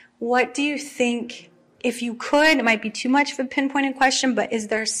surfaces. What do you think, if you could, it might be too much of a pinpointed question, but is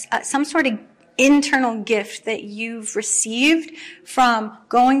there some sort of internal gift that you've received from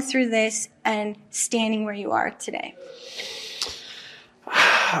going through this and standing where you are today?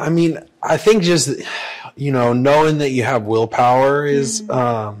 I mean, I think just, knowing that you have willpower is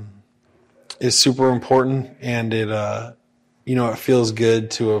super important, and it, it feels good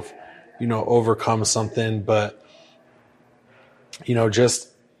to have, overcome something, but, just,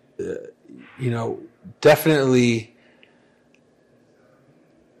 definitely,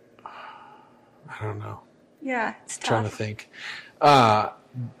 I don't know. Yeah, it's tough. Trying to think. I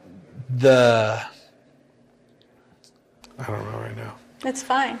don't know right now. It's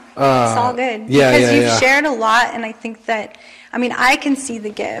fine. It's all good. Yeah, because you've shared a lot, and I think that, I can see the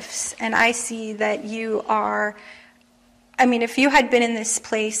gifts, and I see that you are, if you had been in this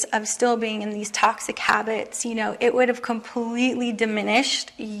place of still being in these toxic habits, it would have completely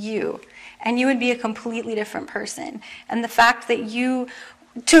diminished you, and you would be a completely different person. And the fact that you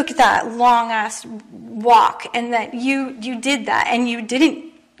took that long-ass walk, and that you did that, and you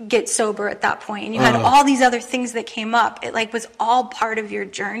didn't get sober at that point, and you had all these other things that came up. It like was all part of your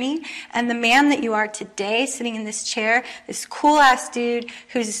journey. And the man that you are today, sitting in this chair, this cool ass dude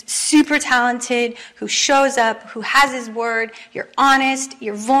who's super talented, who shows up, who has his word. You're honest,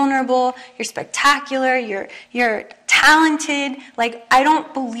 you're vulnerable, you're spectacular, you're talented. Like, I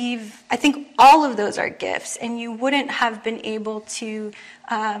think all of those are gifts, and you wouldn't have been able to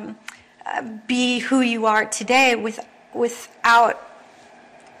be who you are today without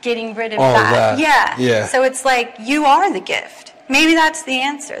getting rid of all that. Yeah. So it's like, you are the gift. Maybe that's the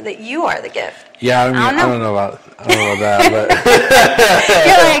answer, that you are the gift. Yeah, I mean, I don't know about that, but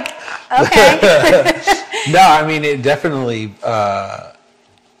you're like, okay. No, I mean, it definitely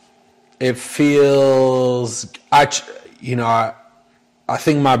it feels, I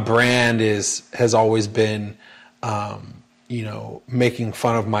think my brand has always been making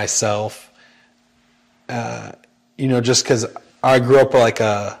fun of myself, just because I grew up like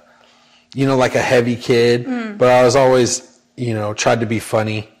a heavy kid, but I was always, tried to be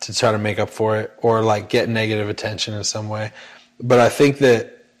funny to try to make up for it, or like get negative attention in some way. But I think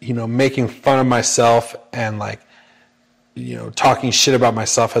that, making fun of myself and like, talking shit about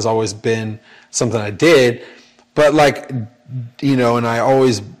myself has always been something I did. But like, and I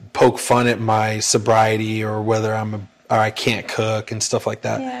always poke fun at my sobriety, or whether or I can't cook and stuff like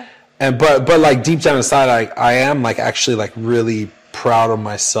that. Yeah. And but like deep down inside, I am like actually like really proud of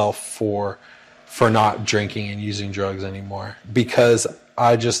myself for not drinking and using drugs anymore, because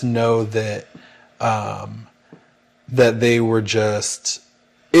I just know that that they were just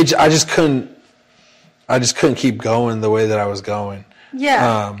I just couldn't keep going the way that I was going.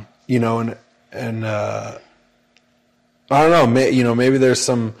 Yeah. And I don't know, maybe there's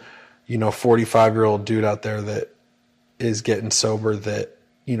some 45-year-old dude out there that is getting sober that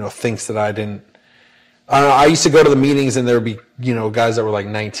thinks that I don't know. I used to go to the meetings, and there would be, guys that were like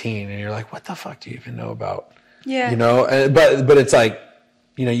 19, and you're like, what the fuck do you even know about? Yeah. But it's like,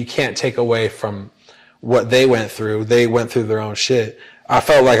 you can't take away from what they went through. They went through their own shit. I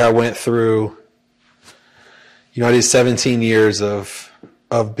felt like I went through, I did 17 years of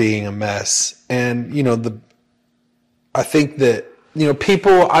being a mess. And, I think that,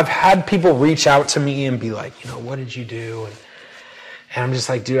 I've had people reach out to me and be like, what did you do? And I'm just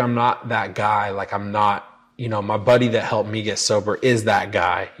like, dude, I'm not that guy. Like, I'm not, my buddy that helped me get sober is that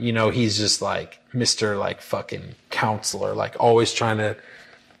guy. He's just like Mr. like fucking counselor, like always trying to,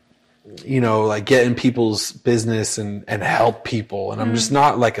 like get in people's business and help people. And I'm just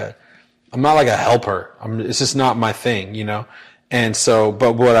not like I'm not like a helper. It's just not my thing, And so,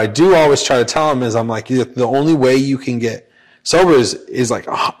 but what I do always try to tell him is, I'm like, the only way you can get sober is like,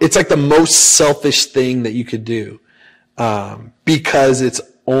 it's like the most selfish thing that you could do. Because it's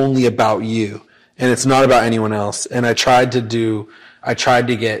only about you, and it's not about anyone else. And I tried to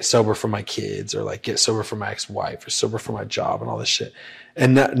get sober for my kids, or like get sober for my ex-wife, or sober for my job and all this shit.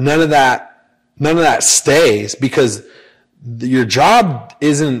 And none of that stays, because your job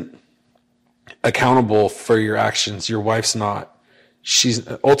isn't accountable for your actions. Your wife's not. She's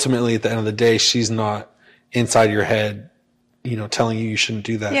ultimately, at the end of the day, she's not inside your head, telling you shouldn't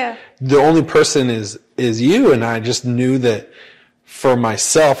do that. Yeah. The only person is you. And I just knew that for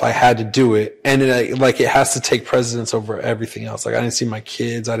myself, I had to do it. And it has to take precedence over everything else. Like, I didn't see my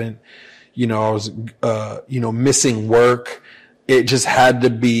kids. I didn't, I was, missing work. It just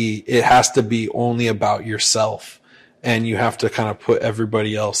it has to be only about yourself. And you have to kind of put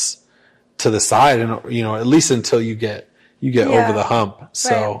everybody else to the side, and, at least until you get over the hump.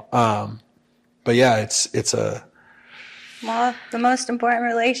 So, right. But yeah, well, the most important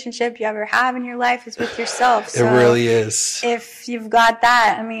relationship you ever have in your life is with yourself. So it really is. If you've got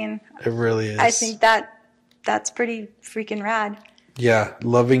that, I mean, it really is. I think that's pretty freaking rad. Yeah,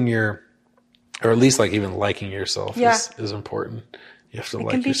 loving or at least like even liking yourself is important. You have to like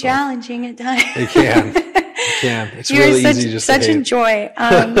yourself. It can be challenging at times. It can. It's really easy just to hate. Such a joy.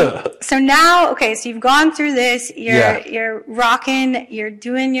 So now, okay, so you've gone through this. You're rocking. You're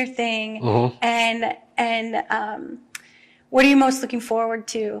doing your thing. Mm-hmm. And what are you most looking forward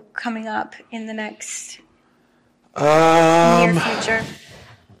to coming up in the next near future?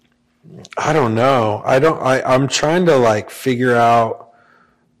 I don't know. I'm trying to like figure out.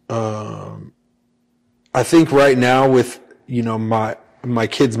 I think right now with my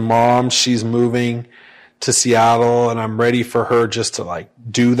kid's mom, she's moving to Seattle, and I'm ready for her just to like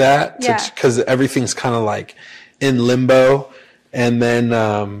do that, because everything's kind of like in limbo. And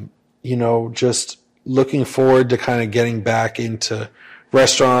then just looking forward to kind of getting back into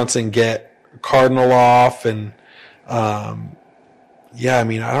restaurants and get Cardinal off. And I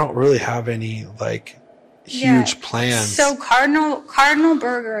mean, I don't really have any like huge plans. So Cardinal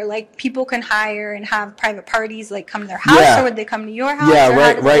Burger, like people can hire and have private parties, like come to their house, or would they come to your house? Yeah,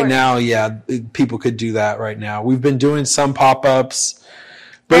 right now, people could do that right now. We've been doing some pop-ups,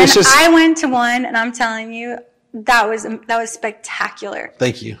 but and it's just. I went to one, and I'm telling you, that was spectacular.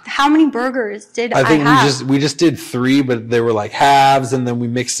 Thank you. How many burgers did I think have? we just did 3, but they were like halves, and then we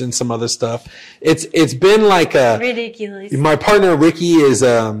mixed in some other stuff. It's been like a ridiculous. My partner Ricky is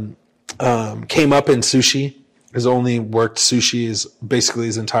came up in sushi. Has only worked sushi basically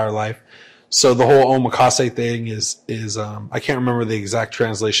his entire life. So the whole omakase thing is I can't remember the exact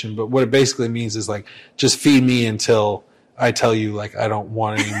translation, but what it basically means is like just feed me until I tell you like I don't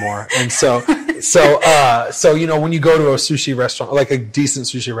want anymore. And so when you go to a sushi restaurant, like a decent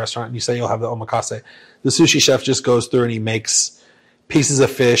sushi restaurant, and you say you'll have the omakase, the sushi chef just goes through and he makes pieces of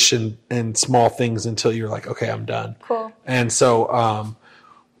fish and small things until you're like, okay, I'm done. Cool. And so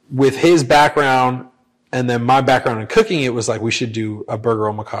with his background and then my background in cooking, it was like we should do a burger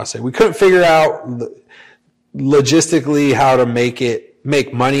omakase. We couldn't figure out logistically how to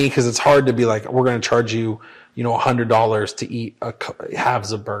make money, because it's hard to be like, we're going to charge you, $100 to eat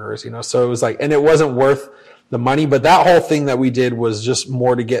halves of burgers, So it was like, and it wasn't worth the money, but that whole thing that we did was just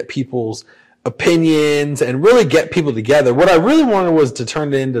more to get people's opinions and really get people together. What I really wanted was to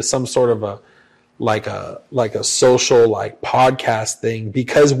turn it into some sort of a social like podcast thing,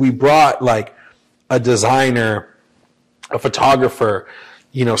 because we brought like a designer, a photographer,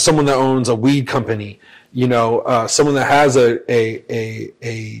 someone that owns a weed company, someone that has a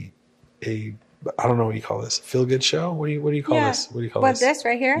I don't know what you call this, feel good show. What do you call this? What do you call this? This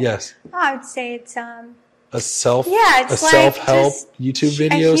right here? Yes. Oh, I would say it's a self-help YouTube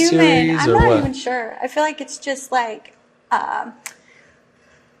video series, I'm not even sure. I feel like it's just like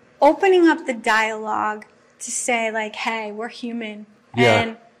opening up the dialogue to say like, hey, we're human,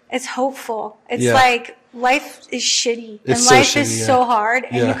 and it's hopeful. It's like life is shitty, and life is so hard,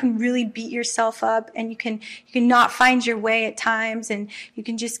 and you can really beat yourself up, and you can not find your way at times, and you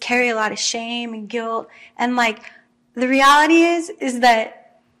can just carry a lot of shame and guilt. And like the reality is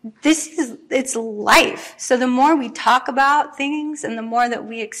that it's life. So the more we talk about things and the more that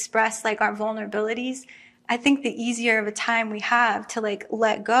we express like our vulnerabilities, I think the easier of a time we have to like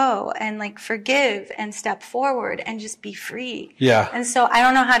let go and like forgive and step forward and just be free. Yeah. And so I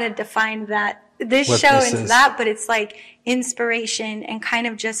don't know how to define that. This show is that, but it's like inspiration and kind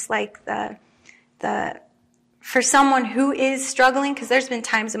of just like the for someone who is struggling, because there's been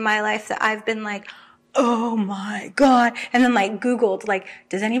times in my life that I've been like, oh my God. And then like Googled, like,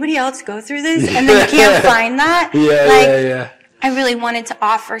 does anybody else go through this? And then you can't find that. I really wanted to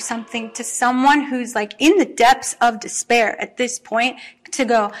offer something to someone who's like in the depths of despair at this point, to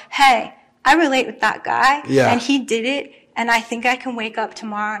go, hey, I relate with that guy, and he did it, and I think I can wake up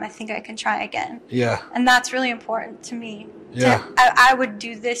tomorrow, and I think I can try again. Yeah. And that's really important to me. Yeah. I would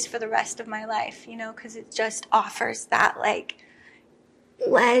do this for the rest of my life, because it just offers that like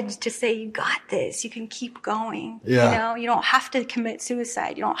ledge to say, you got this, you can keep going. Yeah. You don't have to commit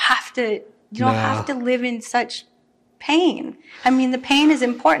suicide. You don't have to live in such pain. I mean, the pain is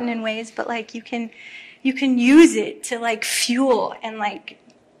important in ways, but like you can use it to like fuel and like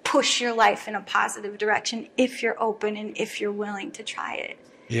push your life in a positive direction if you're open and if you're willing to try it.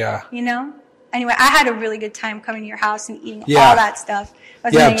 Yeah. Anyway, I had a really good time coming to your house and eating all that stuff.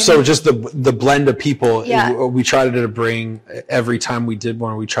 So just the blend of people, we tried to bring, every time we did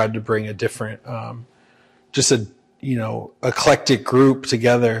one, we tried to bring a different, just a eclectic group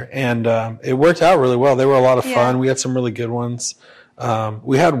together, and it worked out really well. They were a lot of fun. We had some really good ones.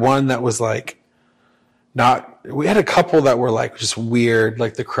 We had one that was like we had a couple that were like just weird,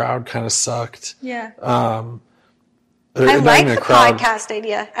 like the crowd kind of sucked. Yeah. I like the podcast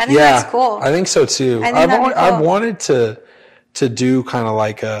idea. I think that's cool. I think so too. I've wanted to do kind of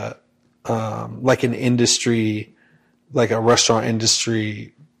like like an industry, like a restaurant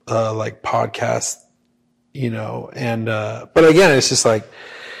industry, like podcast, but again, it's just like,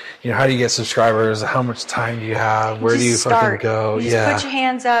 how do you get subscribers? How much time do you have? Where do you fucking go? You just put your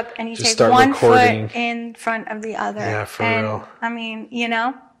hands up and you take one foot in front of the other. Yeah, for real. I mean, you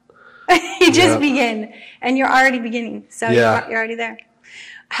just begin, and you're already beginning. So you're already there.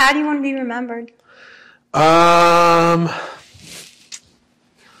 How do you want to be remembered?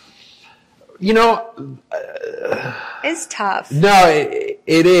 It's tough. No,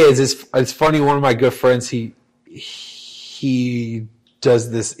 it is. It's funny. One of my good friends, he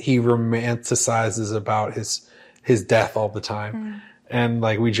does this. He romanticizes about his death all the time, and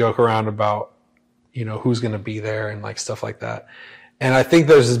like we joke around about who's going to be there and like stuff like that. And I think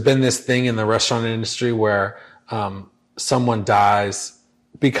there's been this thing in the restaurant industry where someone dies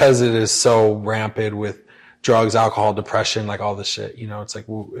because it is so rampant with drugs, alcohol, depression, like all this shit. You know, it's like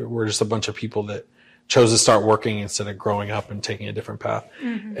we're just a bunch of people that chose to start working instead of growing up and taking a different path.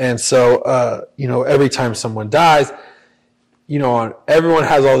 Mm-hmm. And so, you know, every time someone dies, you know, everyone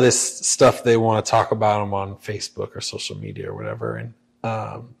has all this stuff they want to talk about them on Facebook or social media or whatever. And,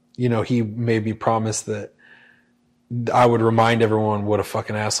 you know, he maybe promised that I would remind everyone what a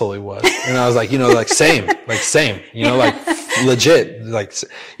fucking asshole he was. And I was like, you know, like same, you know, like legit, like,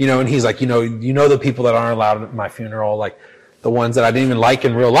 you know, and he's like, you know, the people that aren't allowed at my funeral, like the ones that I didn't even like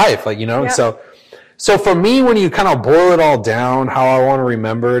in real life, like, you know, and so for me, when you kind of boil it all down, how I want to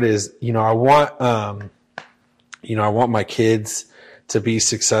remember it is, you know, I want my kids to be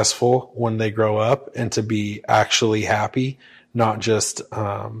successful when they grow up and to be actually happy, not just,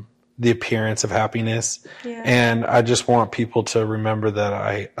 the appearance of happiness. Yeah. And I just want people to remember that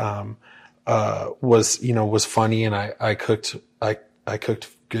I, was funny and I cooked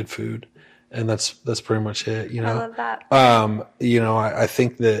good food, and that's pretty much it, you know. I love that. You know, I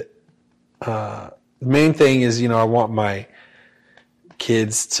think that, the main thing is, you know, I want my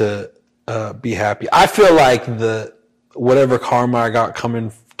kids to, be happy. I feel like whatever karma I got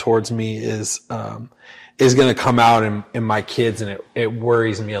coming towards me is going to come out in my kids, and it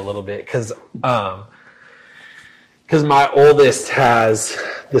worries me a little bit because my oldest has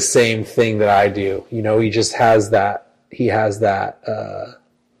the same thing that I do. You know, he just has that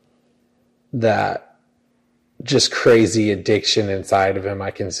just crazy addiction inside of him.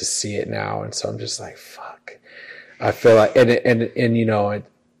 I can just see it now. And so I'm just like, fuck. I feel like, and you know,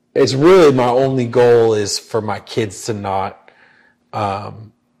 it's really my only goal is for my kids to not,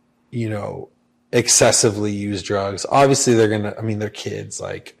 you know, excessively use drugs. Obviously they're kids,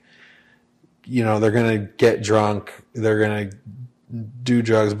 like, you know, they're going to get drunk, they're going to do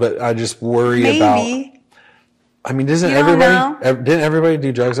drugs, but I just worry about, I mean, didn't everybody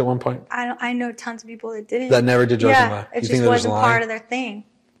do drugs at one point? I know tons of people that didn't. That never did drugs in life. It just wasn't part of their thing.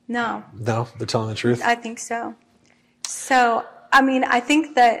 No, they're telling the truth. I think so. So, I mean, I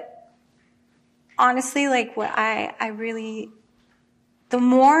think that honestly, like what I really, the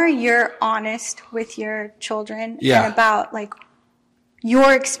more you're honest with your children and about like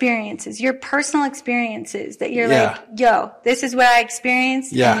your experiences, your personal experiences, that you're like, yo, this is what I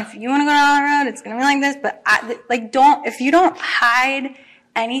experienced. Yeah. And if you want to go down the road, it's going to be like this. But if you don't hide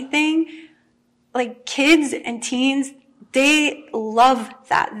anything, like kids and teens, they love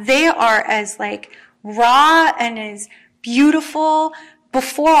that. They are as like raw and as beautiful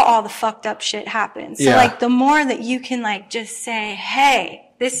before all the fucked up shit happens. So like the more that you can like just say, hey,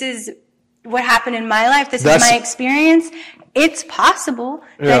 this is what happened in my life. This is my experience. It's possible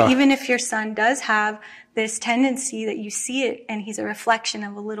that even if your son does have this tendency that you see it and he's a reflection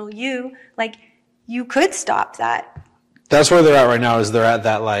of a little you, like you could stop that. That's where they're at right now, is they're at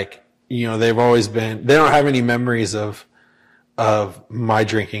that, like, you know, they don't have any memories of my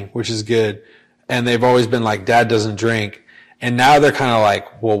drinking, which is good. And they've always been like, Dad doesn't drink. And now they're kind of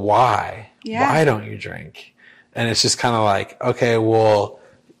like, well, why? Yeah. Why don't you drink? And it's just kind of like, okay, well,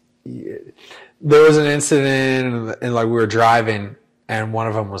 there was an incident and like we were driving and one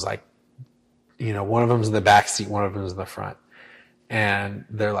of them was like, you know, one of them's in the back seat, one of them's in the front. And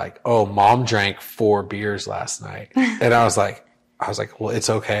they're like, oh, Mom drank 4 beers last night. And I was like, well, it's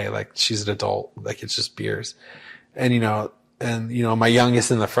okay. Like, she's an adult. Like, it's just beers. And, you know, my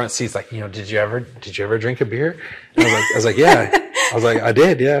youngest in the front seat's like, you know, did you ever drink a beer? And I was like, yeah. I was like, I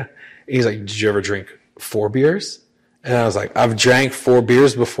did, yeah. And he's like, did you ever drink 4 beers? And I was like, I've drank 4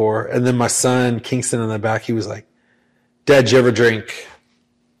 beers before. And then my son, Kingston, in the back, he was like, Dad, did you ever drink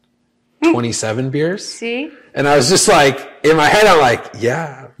 27 beers? See? And I was just like, in my head, I'm like,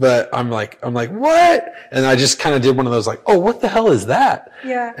 yeah. But I'm like, what? And I just kind of did one of those like, oh, what the hell is that?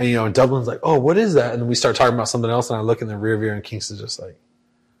 Yeah. And, you know, and Dublin's like, oh, what is that? And then we start talking about something else. And I look in the rear view and Kingston's just like,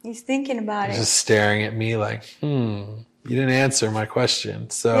 he's thinking about it. Just staring at me like, you didn't answer my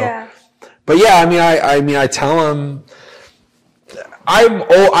question. So, but yeah, I mean, I tell him, I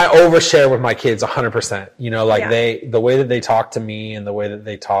overshare with my kids 100%, you know, like the way that they talk to me and the way that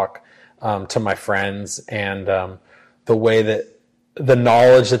they talk to my friends and the way that the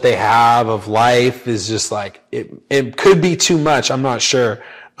knowledge that they have of life is just like, it could be too much. I'm not sure.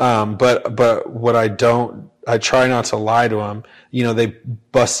 But what I try not to lie to them. You know, they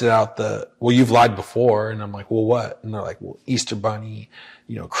busted out well, you've lied before. And I'm like, well, what? And they're like, well, Easter Bunny,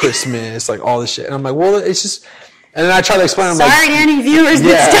 you know, Christmas, like all this shit. And I'm like, well, it's just, and then I try to explain. I'm sorry to any viewers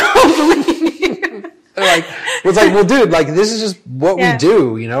that still believe you. Like, it's like, well, dude, like, this is just what we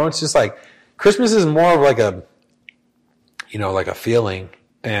do, you know? It's just like, Christmas is more of like a, you know, like a feeling.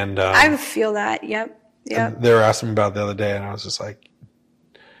 And I feel that, yep. They were asking me about it the other day, and I was just like,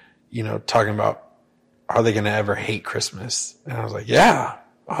 you know, talking about are they going to ever hate Christmas? And I was like, yeah,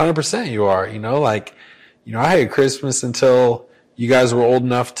 100% you are, like, I hated Christmas until you guys were old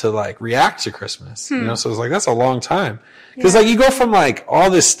enough to like react to Christmas, so it's like, that's a long time. Cause like you go from like all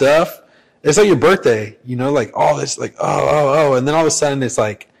this stuff, it's like your birthday, like all this, like, oh. And then all of a sudden it's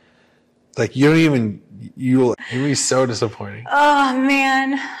like you don't even, it'd be so disappointing. Oh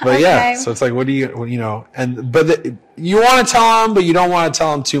man. But yeah, so it's like, what do you want to tell them, but you don't want to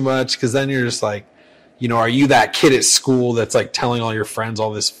tell them too much. Cause then you're just like, are you that kid at school that's like telling all your friends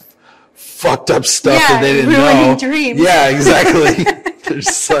all this fucked up stuff that they didn't know? Dreams. Yeah, exactly. They're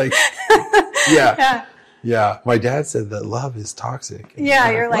just like, yeah. My dad said that love is toxic. And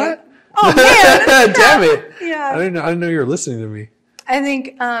you're like, what? Oh man, damn it. Yeah. I didn't know you were listening to me. I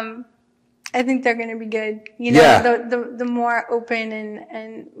think they're going to be good. The more open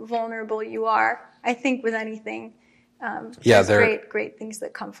and vulnerable you are, I think with anything, there's great things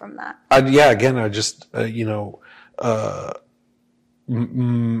that come from that. Again, I just, I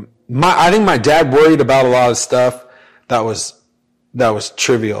think my dad worried about a lot of stuff that was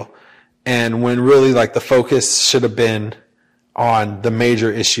trivial. And when really like the focus should have been on the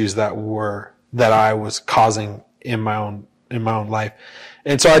major issues that I was causing in my own life.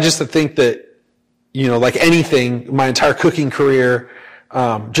 And so I just think that, like anything, my entire cooking career,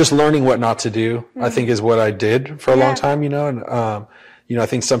 just learning what not to do, I think is what I did for a long time, and, I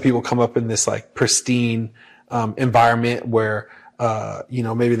think some people come up in this like pristine, environment where,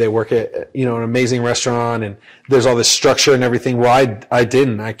 maybe they work at, an amazing restaurant and there's all this structure and everything. Well, I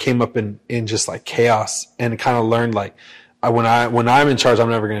didn't. I came up in just like chaos and kind of learned like, when I'm in charge, I'm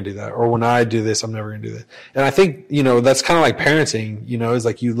never going to do that. Or when I do this, I'm never going to do that. And I think, that's kind of like parenting, is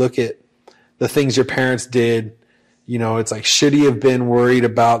like you look at the things your parents did, it's like, should he have been worried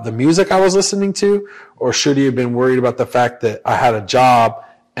about the music I was listening to? Or should he have been worried about the fact that I had a job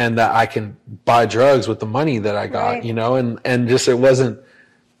and that I can buy drugs with the money that I got, right. And just, it wasn't,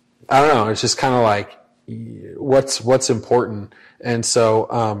 I don't know. It's just kind of like, what's important. And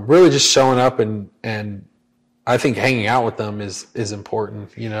so, really just showing up and I think hanging out with them is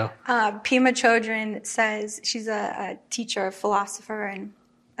important, Pema Chodron says, she's a teacher, a philosopher, and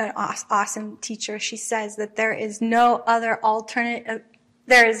an awesome teacher. She says that there is no other alternate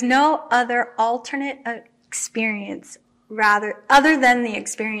experience other than the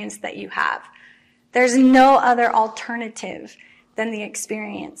experience that you have. There's no other alternative than the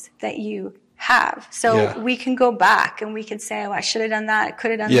experience that you have. So we can go back and we can say, oh, I should have done that. I could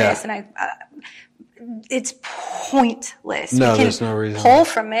have done this. And it's pointless. No, we can there's no reason. Pull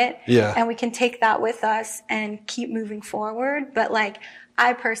from it. Yeah. And we can take that with us and keep moving forward. But like,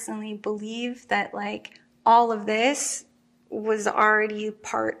 I personally believe that like all of this was already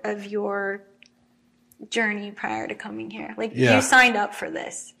part of your journey prior to coming here. Like you signed up for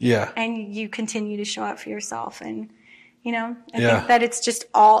this. Yeah. And you continue to show up for yourself. And, I think that it's just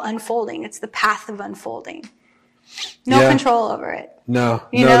all unfolding. It's the path of unfolding. No control over it. No,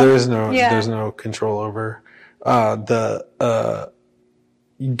 there's no control over, going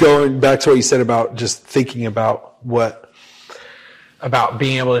back to what you said about just thinking about about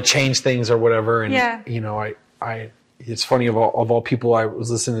being able to change things or whatever. And, it's funny of all people, I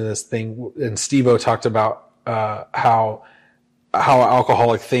was listening to this thing and Steve-O talked about, how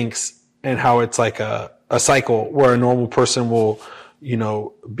alcoholic thinks and how it's like a cycle where a normal person will,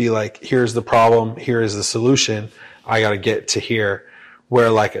 be like, here's the problem, here is the solution. I got to get to here. Where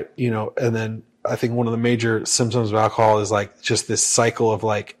like, and then I think one of the major symptoms of alcohol is like just this cycle of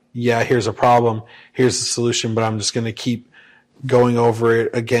like, here's a problem, here's the solution, but I'm just going to keep going over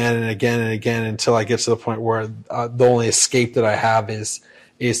it again and again and again until I get to the point where the only escape that I have is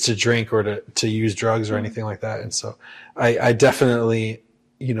to drink or to use drugs or anything like that. And so I definitely,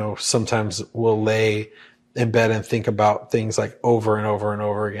 sometimes will lay in bed and think about things like over and over and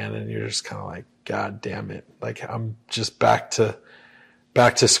over again. And you're just kind of like, God damn it. Like I'm just back to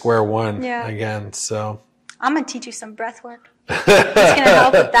square one again. So I'm going to teach you some breath work. It's going to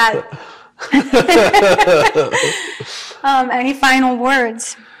help with that. Any final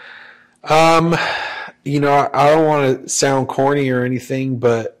words? I don't want to sound corny or anything,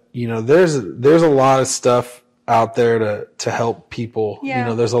 but there's a lot of stuff out there to help people.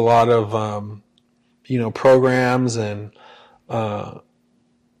 There's a lot of programs and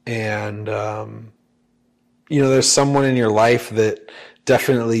there's someone in your life that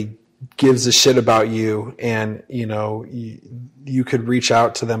definitely gives a shit about you, and you could reach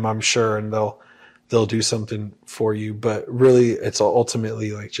out to them, I'm sure, and they'll do something for you. But really, it's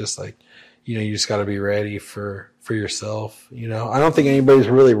ultimately like just like you just got to be ready for yourself. I don't think anybody's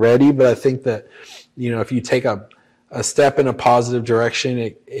really ready, but I think that if you take a step in a positive direction,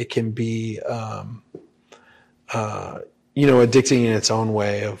 it can be addicting in its own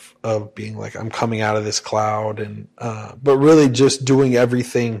way of being like, I'm coming out of this cloud, and but really just doing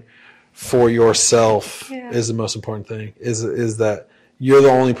everything for yourself is the most important thing. Is that you're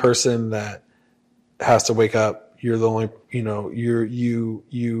the only person that has to wake up. You're the only,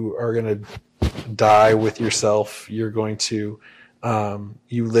 you are going to die with yourself. You're going to,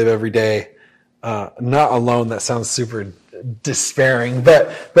 you live every day, not alone. That sounds super despairing,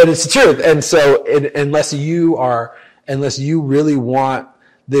 but it's the truth. And so unless you really want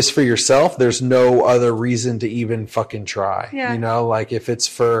this for yourself, there's no other reason to even fucking try. Like if it's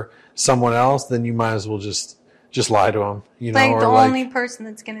for someone else, then you might as well just lie to them, Like the only person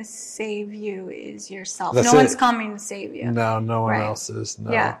that's going to save you is yourself. No one's coming to save you. No one else is.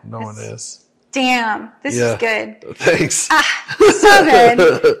 No one is. Damn, this is good. Thanks. So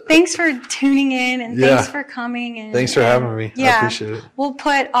good. Thanks for tuning in, and thanks for coming. And thanks for having me. I appreciate it. We'll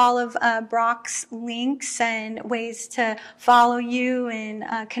put all of Brock's links and ways to follow you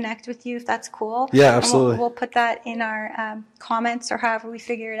and connect with you if that's cool. Yeah, absolutely. We'll put that in our comments or however we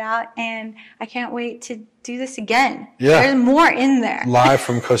figure it out. And I can't wait to do this again. Yeah. There's more in there. Live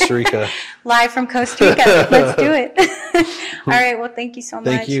from Costa Rica. Live from Costa Rica. Let's do it. All right. Well, thank you so much.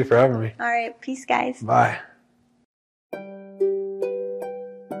 Thank you for having me. All right. Peace, guys. Bye.